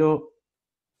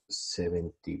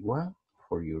 071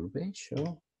 for your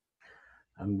version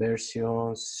and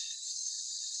version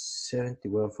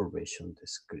 71 for version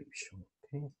description,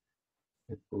 okay?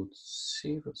 I put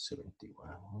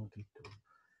 071,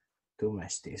 too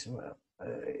much this. Well,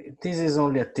 this is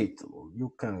only a title.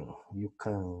 You can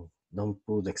don't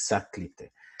put exactly the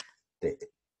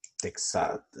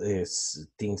exact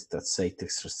things that say the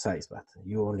exercise, but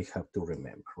you only have to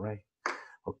remember, right?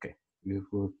 Okay, you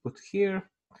will put here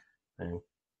and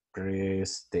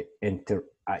press the enter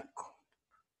icon.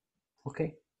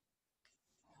 Okay.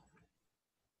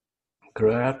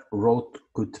 Create road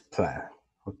good plan.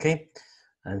 Okay,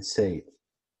 and say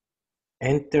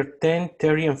enter 10,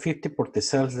 30, and 50 for the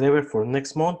sales level for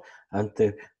next month and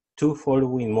the 2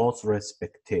 following months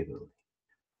respectively.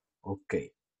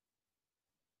 Okay.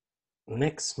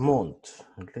 Next month,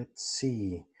 let's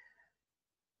see.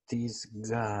 These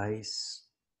guys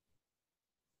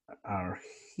are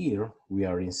here. We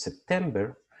are in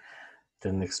September.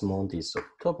 The next month is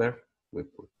October. We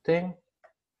put 10.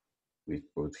 We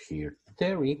put here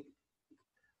 30.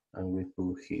 And we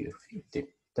put here 50.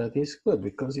 That is good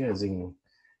because yes, in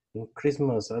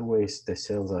Christmas always the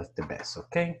sales are the best,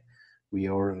 okay? We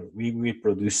will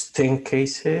produce 10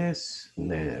 cases.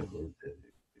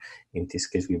 In this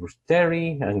case, we produce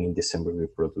 30, and in December we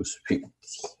produce 50,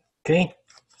 okay?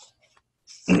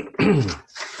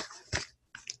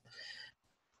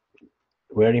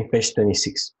 We're in page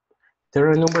 26. There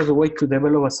are numerous ways to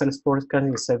develop a sales forecast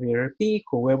in SAP.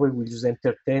 However, we just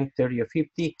enter 10, 30, or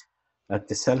 50 at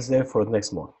the sales level for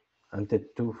next month and the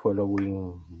 2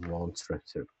 following months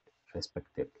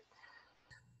respectively.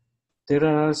 There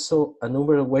are also a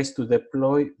number of ways to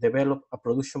develop a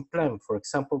production plan. For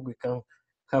example, we can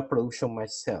have production match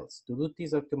cells. To do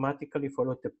this, automatically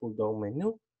follow the pull-down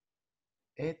menu,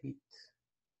 edit.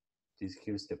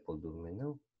 Here's the pull-down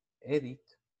menu, edit,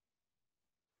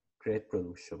 create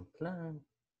production plan,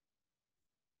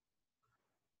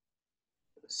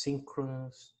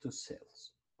 synchronous to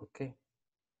cells, okay?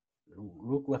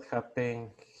 Look what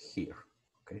happened here,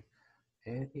 okay?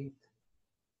 Edit,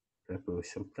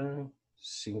 reproduction plan,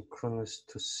 synchronous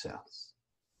to cells.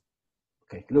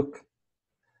 Okay, look.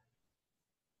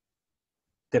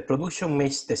 The production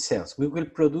matches the cells. We will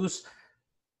produce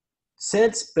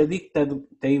cells, predict that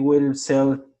they will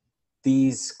sell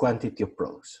this quantity of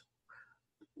products.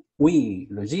 We,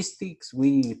 logistics,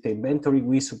 we, the inventory,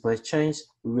 we, supply chains,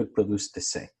 we will produce the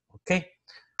same, okay?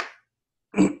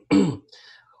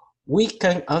 We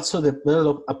can also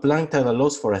develop a plan that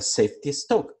allows for a safety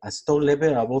stock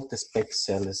level above the spec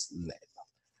sales level.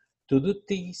 To do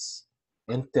this,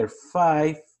 enter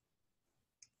 5,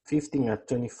 15, and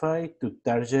 25 to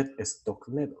target a stock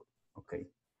level. Okay,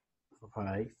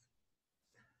 5,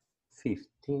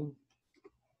 15,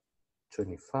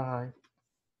 25.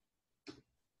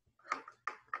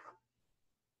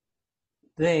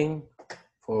 Then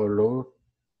follow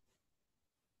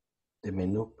the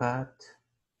menu path,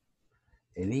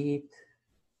 edit,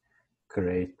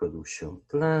 create production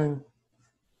plan,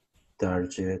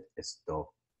 target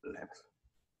stock level.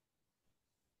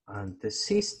 And the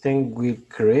system will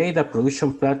create a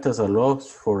production plan that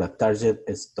allows for a target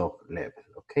stock level,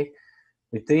 okay?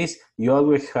 With this, you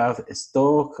always have a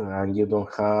stock and you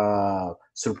don't have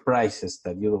surprises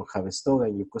that you don't have a stock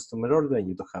and your customer order and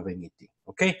you don't have anything,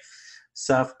 okay?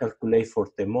 SAP calculate for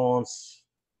the months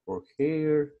for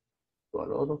here, to a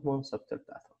lot of months after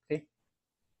that, okay?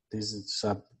 This is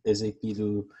SAP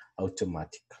do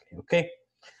automatically, okay?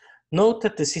 Note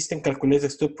that the system calculates the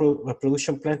stock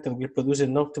production plan that will produce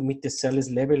enough to meet the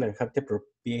sales level and have the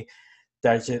appropriate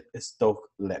target stock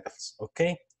levels,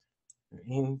 okay?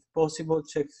 If possible,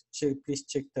 please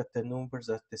check that the numbers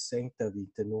are the same that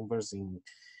the numbers in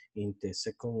the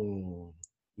second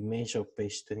image of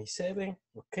page 27,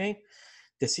 okay?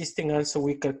 The system also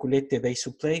will calculate the day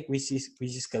supply, which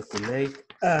is calculated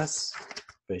as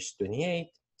page 28.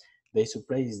 Day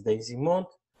supply is days in month,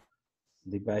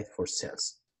 divide for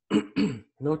sales.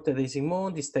 Note the days in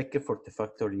month is taken for the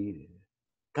factory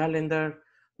calendar.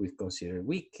 We consider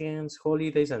weekends,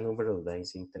 holidays, and number of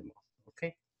days in the month,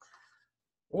 okay?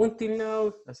 Until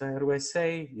now, as I always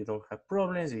say, you don't have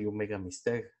problems. If you make a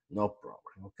mistake, no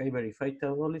problem, okay? Verify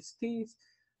that all is this,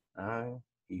 and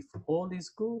if all is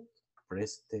good,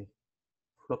 press the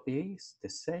floppy disk, the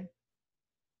save.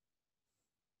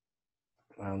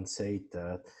 and say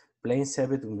that plane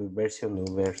 7 version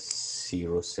number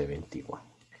 071.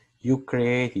 You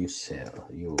create, you sell,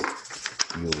 you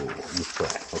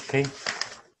try, okay?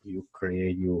 You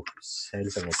create your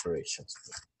sales and operations.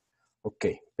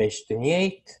 Okay, page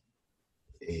 28,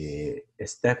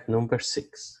 step number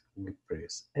 6. We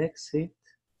press exit,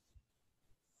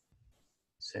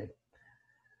 save.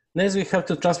 Next, we have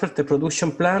to transfer the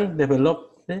production plan developed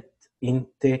in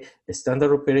the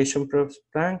standard operation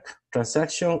plan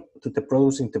transaction to the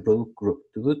products in the product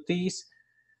group. To do this,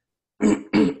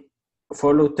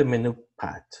 follow the menu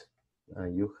path.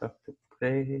 You have to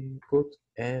put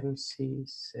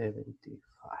MC75.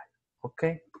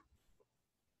 Okay.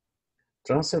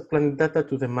 Transfer plan data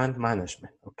to demand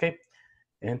management. Okay.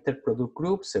 Enter product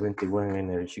group 71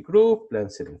 energy group, plan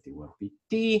 71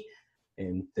 PT.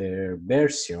 Enter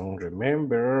version.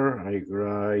 Remember, I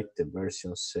write the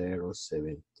version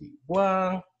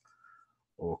 071.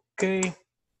 Okay.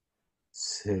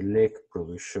 Select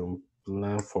production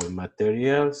plan for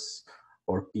materials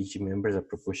or PG members at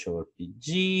proportion or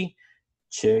PG.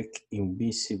 Check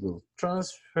invisible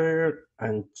transfer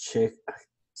and check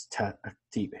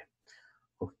active.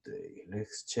 Okay,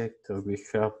 let's check that we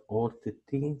have all the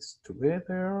things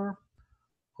together.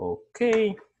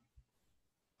 Okay.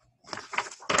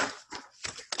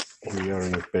 We are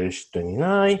on page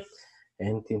 29.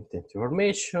 Enter the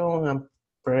information and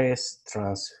press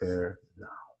transfer now.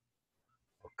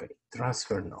 Okay,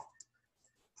 transfer now.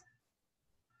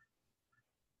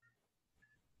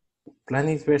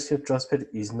 Planning version transfer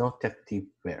is not the active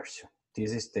version.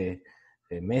 This is the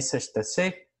message that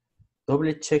says,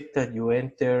 double check that you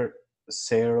enter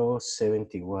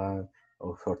 071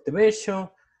 for the version.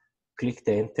 Click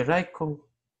the enter icon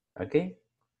again.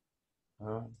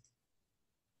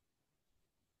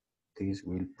 This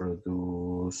will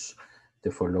produce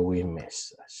the following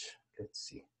message. Let's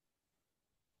see.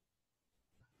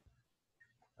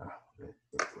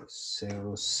 Let's put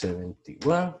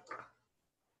 071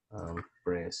 and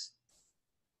press.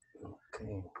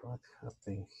 Okay, what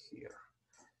happened here?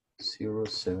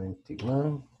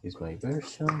 071 is my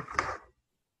version.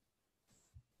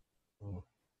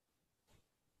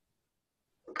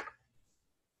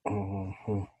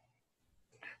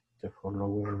 The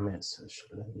following message.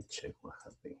 Let me check what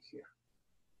happened here.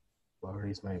 Where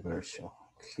is my version?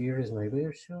 Here is my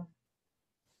version.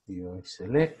 You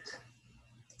select.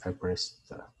 I press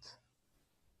start.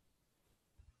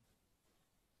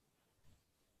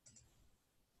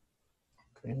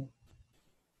 Okay.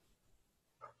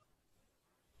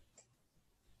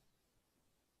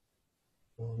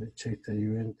 Let's check that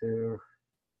you enter.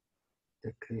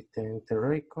 Click the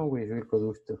enter icon. We will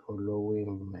produce the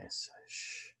following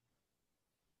message.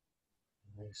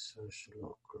 Message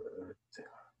locker.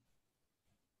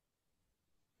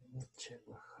 Let me check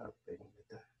what happened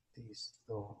with this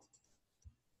though.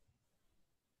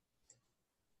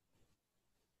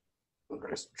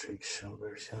 Restriction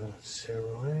version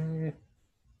 0A.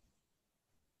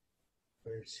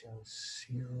 Version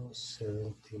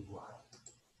 071.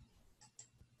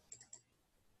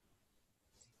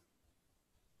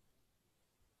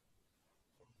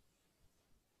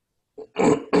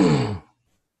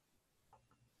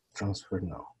 Transfer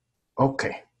now.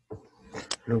 Okay.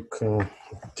 Look,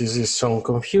 this is some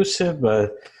confusing,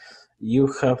 but you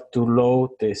have to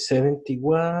load the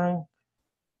 71,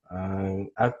 and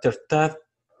after that,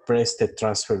 press the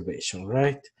transfer version,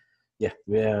 right? Yeah,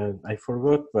 I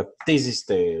forgot, but this is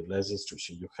the last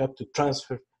instruction. You have to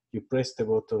transfer. You press the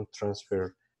button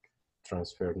transfer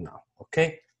now.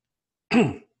 Okay.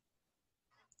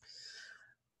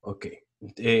 Okay.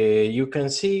 You can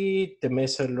see the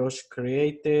message log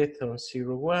created on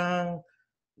 01.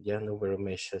 Yeah, number of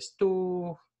meshes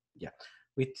 2. Yeah,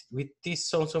 with this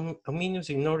some minus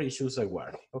ignore issues a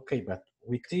warning. Okay, but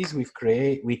with this we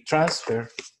transfer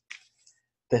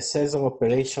the sales and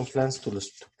operation plans to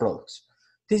products.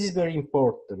 This is very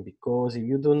important because if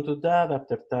you don't do that,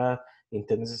 after that, in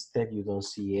the next step, you don't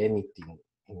see anything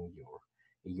in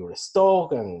your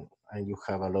stock and you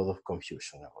have a lot of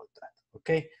confusion about that.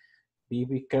 Okay.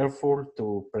 Be careful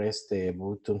to press the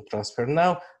button transfer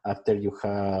now after you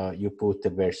put the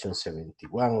version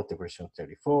 71 or the version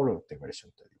 34 or the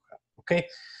version that you have. Okay.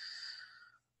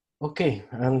 Okay,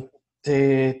 and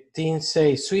the thing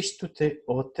says switch to the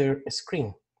other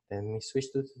screen. Let me switch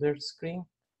to the other screen.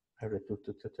 I return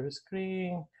to the other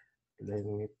screen. Let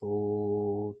me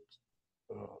put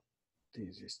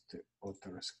this is the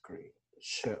other screen.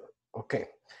 Sure. Okay.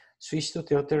 Switch to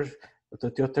the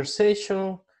other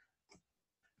session.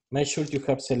 Make sure you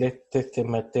have selected the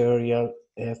material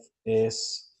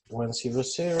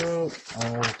FS100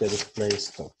 on the display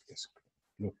stop screen.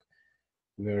 Look,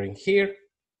 We are in here,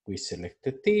 we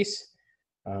selected this,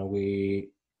 and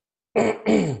we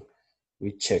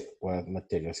we check what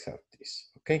materials have this,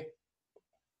 okay?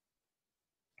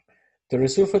 The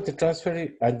result for the transfer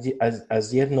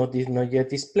as yet not yet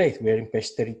displayed. We are in page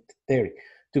 30.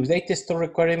 To update the store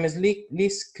requirements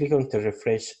list, click on the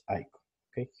refresh icon.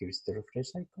 Okay, here's the refresh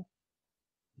icon.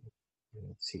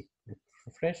 Let's see,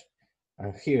 refresh.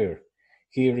 And here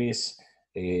is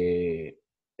the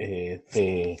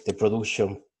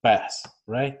production path,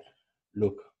 right?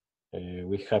 Look,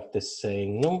 we have the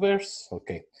same numbers.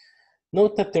 Okay.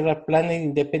 Note that there are planned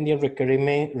independent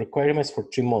requirements for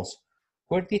 3 months.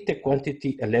 Where did the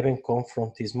quantity 11 come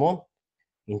from this month?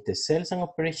 In the sales and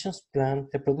operations plan,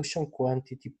 the production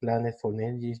quantity planned for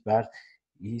energy bar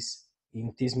is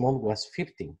in this month was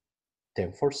 15.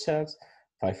 10 for sales,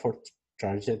 5 for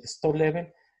target store level,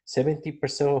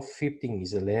 70% of 15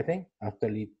 is 11,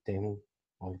 actually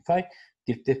 10.5,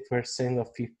 30% of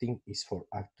 15 is for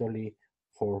actually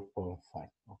 4.5,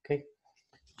 okay?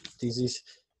 This is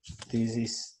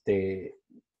the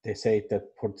say that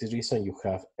for this reason you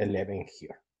have 11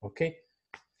 here, okay?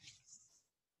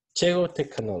 Check out the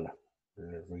canola.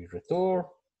 We return,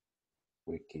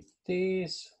 we keep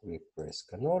this, we press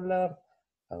canola,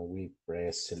 and we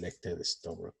press selected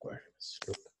store requirements.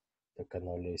 Look, the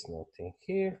canola is not in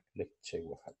here. Let's check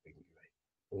what happened.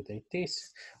 Update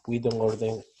this. We don't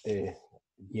order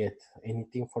yet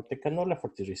anything for the canola. For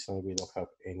this reason, we don't have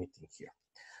anything here.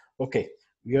 Okay,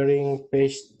 we are in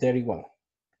page 31.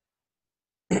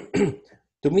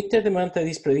 To meet the demand that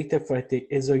is predicted for the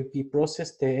SOP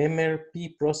process, the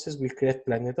MRP process will create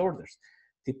planned orders.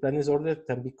 The planned orders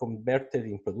can be converted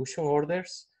in production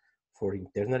orders for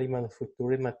internally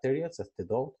manufactured materials as the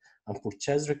DOT and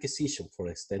purchase requisition for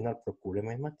external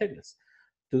procurement materials.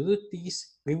 To do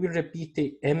this, we will repeat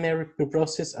the MRP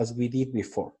process as we did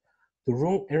before. To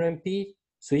run RMP,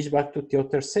 switch back to the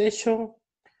authorization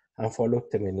and follow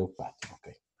the menu path.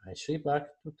 Okay, I switch back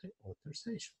to the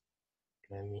authorization.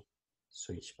 Let me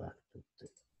switch back to the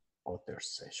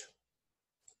authorization.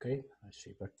 Okay, I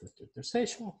switch back to the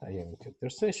authorization. I am in the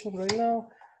authorization right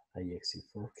now. I exit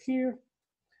from here.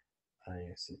 I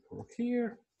exit from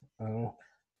here. And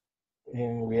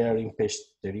we are in page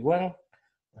 31.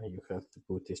 And you have to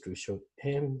put distribution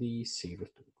MD02.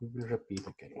 We will repeat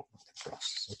again the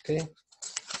process, okay?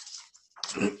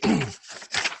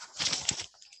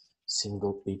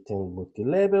 Single patent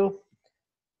multi-level.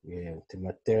 And the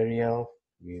material,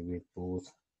 we will put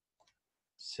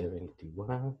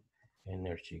 71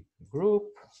 energy group.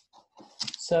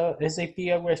 So SAP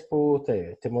always put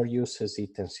the more uses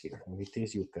items here. And with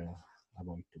this, you can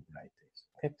avoid to write this.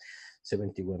 Okay,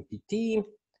 71 PT,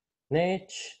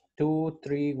 NETch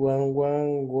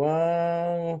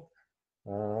 23111.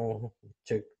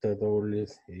 Check that all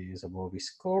is above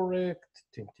is correct.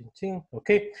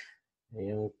 Okay,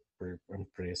 and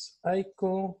press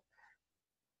icon.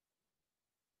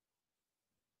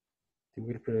 You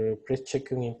will press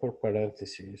check and import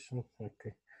parentheses.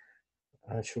 Okay.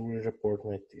 And should we report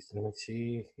like this? Let me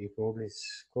see if all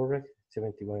is correct.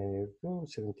 71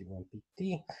 71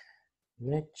 PT,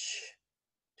 match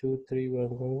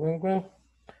 231111,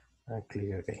 and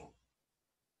clear again.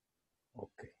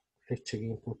 Okay. Let's check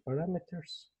input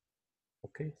parameters.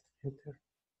 Okay, enter.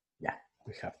 Yeah,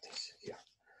 we have this here.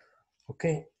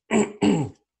 Okay.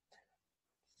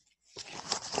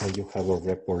 And you have a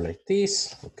report like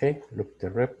this. Okay, look,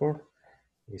 the report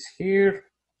is here.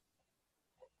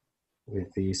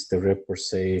 With this, the report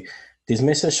say, this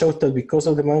message shows that because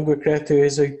of the mango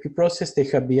creative SOP process, there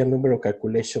have been a number of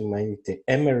calculations made in the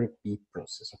MRP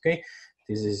process, okay?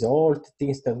 This is all the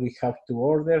things that we have to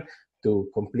order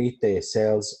to complete the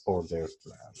sales order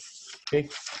plan, okay?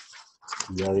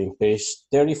 We are in page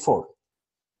 34.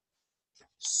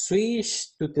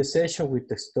 Switch to the session with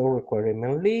the store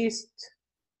requirement list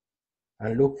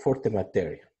and look for the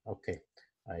material, okay?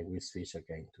 I will switch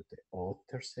again to the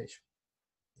other session.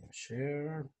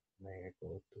 Share, I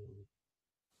go to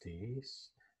this,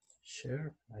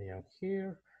 share, I am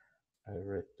here, I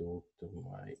return to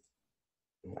my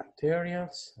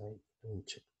materials, I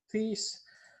check this,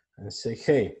 and say,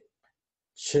 hey,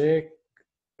 check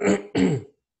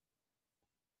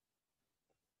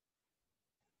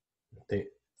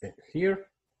here,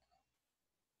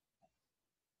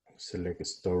 select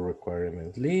store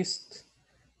requirement list,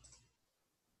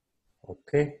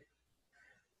 okay,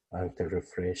 and the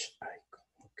refresh icon,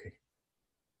 okay.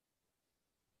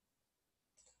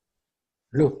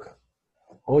 Look,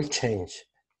 all changed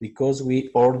because we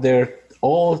ordered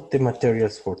all the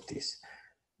materials for this.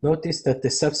 Notice that the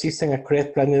subsystem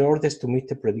create planned orders to meet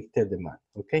the predicted demand,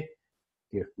 okay?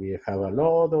 Here we have a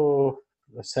lot of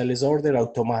sales order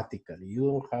automatically. You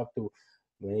don't have to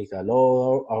make a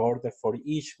load order for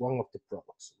each one of the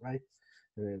products, right?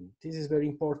 This is very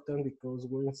important because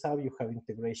when SAP you have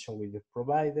integration with the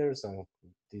providers, and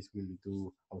this will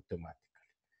do automatically.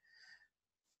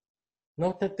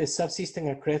 Note that the subsystem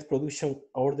can create production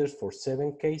orders for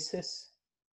 7 cases,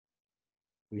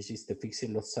 which is the fixed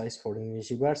lot size for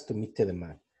energy bars to meet the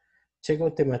demand. Check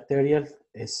out the material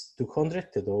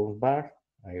S200, the door bar,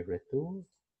 I return.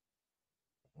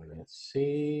 Let's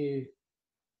see,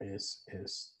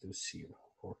 SS20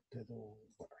 for the door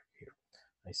bar here.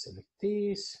 I select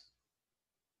this,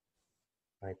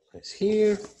 I press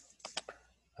here,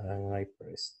 and I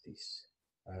press this.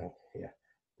 And here,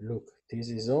 look, this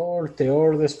is all the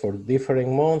orders for different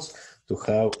months to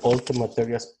have all the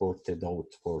materials ported out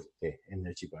for the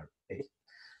energy bar A.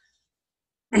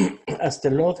 As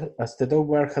the door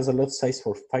bar has a lot size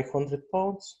for 500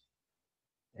 pounds,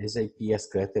 SAP has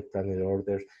created planned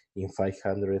order in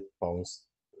 500 pounds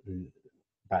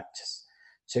batches.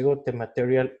 Check out the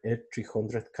material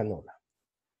L300 canola.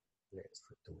 Let's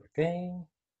return again.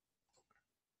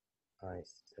 I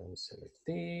select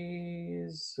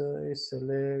this. I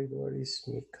select, where is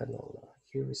my canola?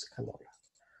 Here is canola.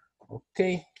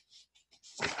 Okay.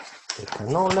 The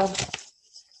canola.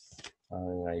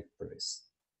 And I press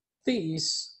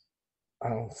this.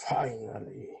 And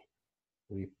finally,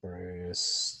 we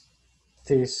press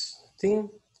this thing.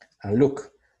 And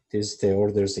look, this is the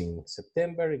orders in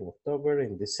September, in October,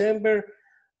 in December.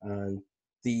 And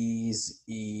this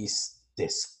is the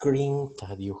screen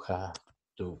that you have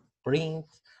to print,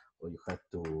 or you have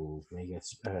to make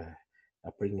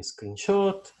a print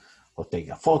screenshot, or take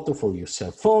a photo for your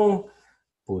cell phone,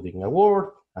 put in a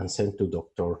Word, and send to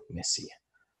Dr. Messia.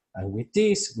 And with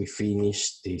this, we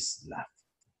finish this lab.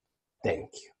 Thank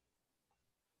you.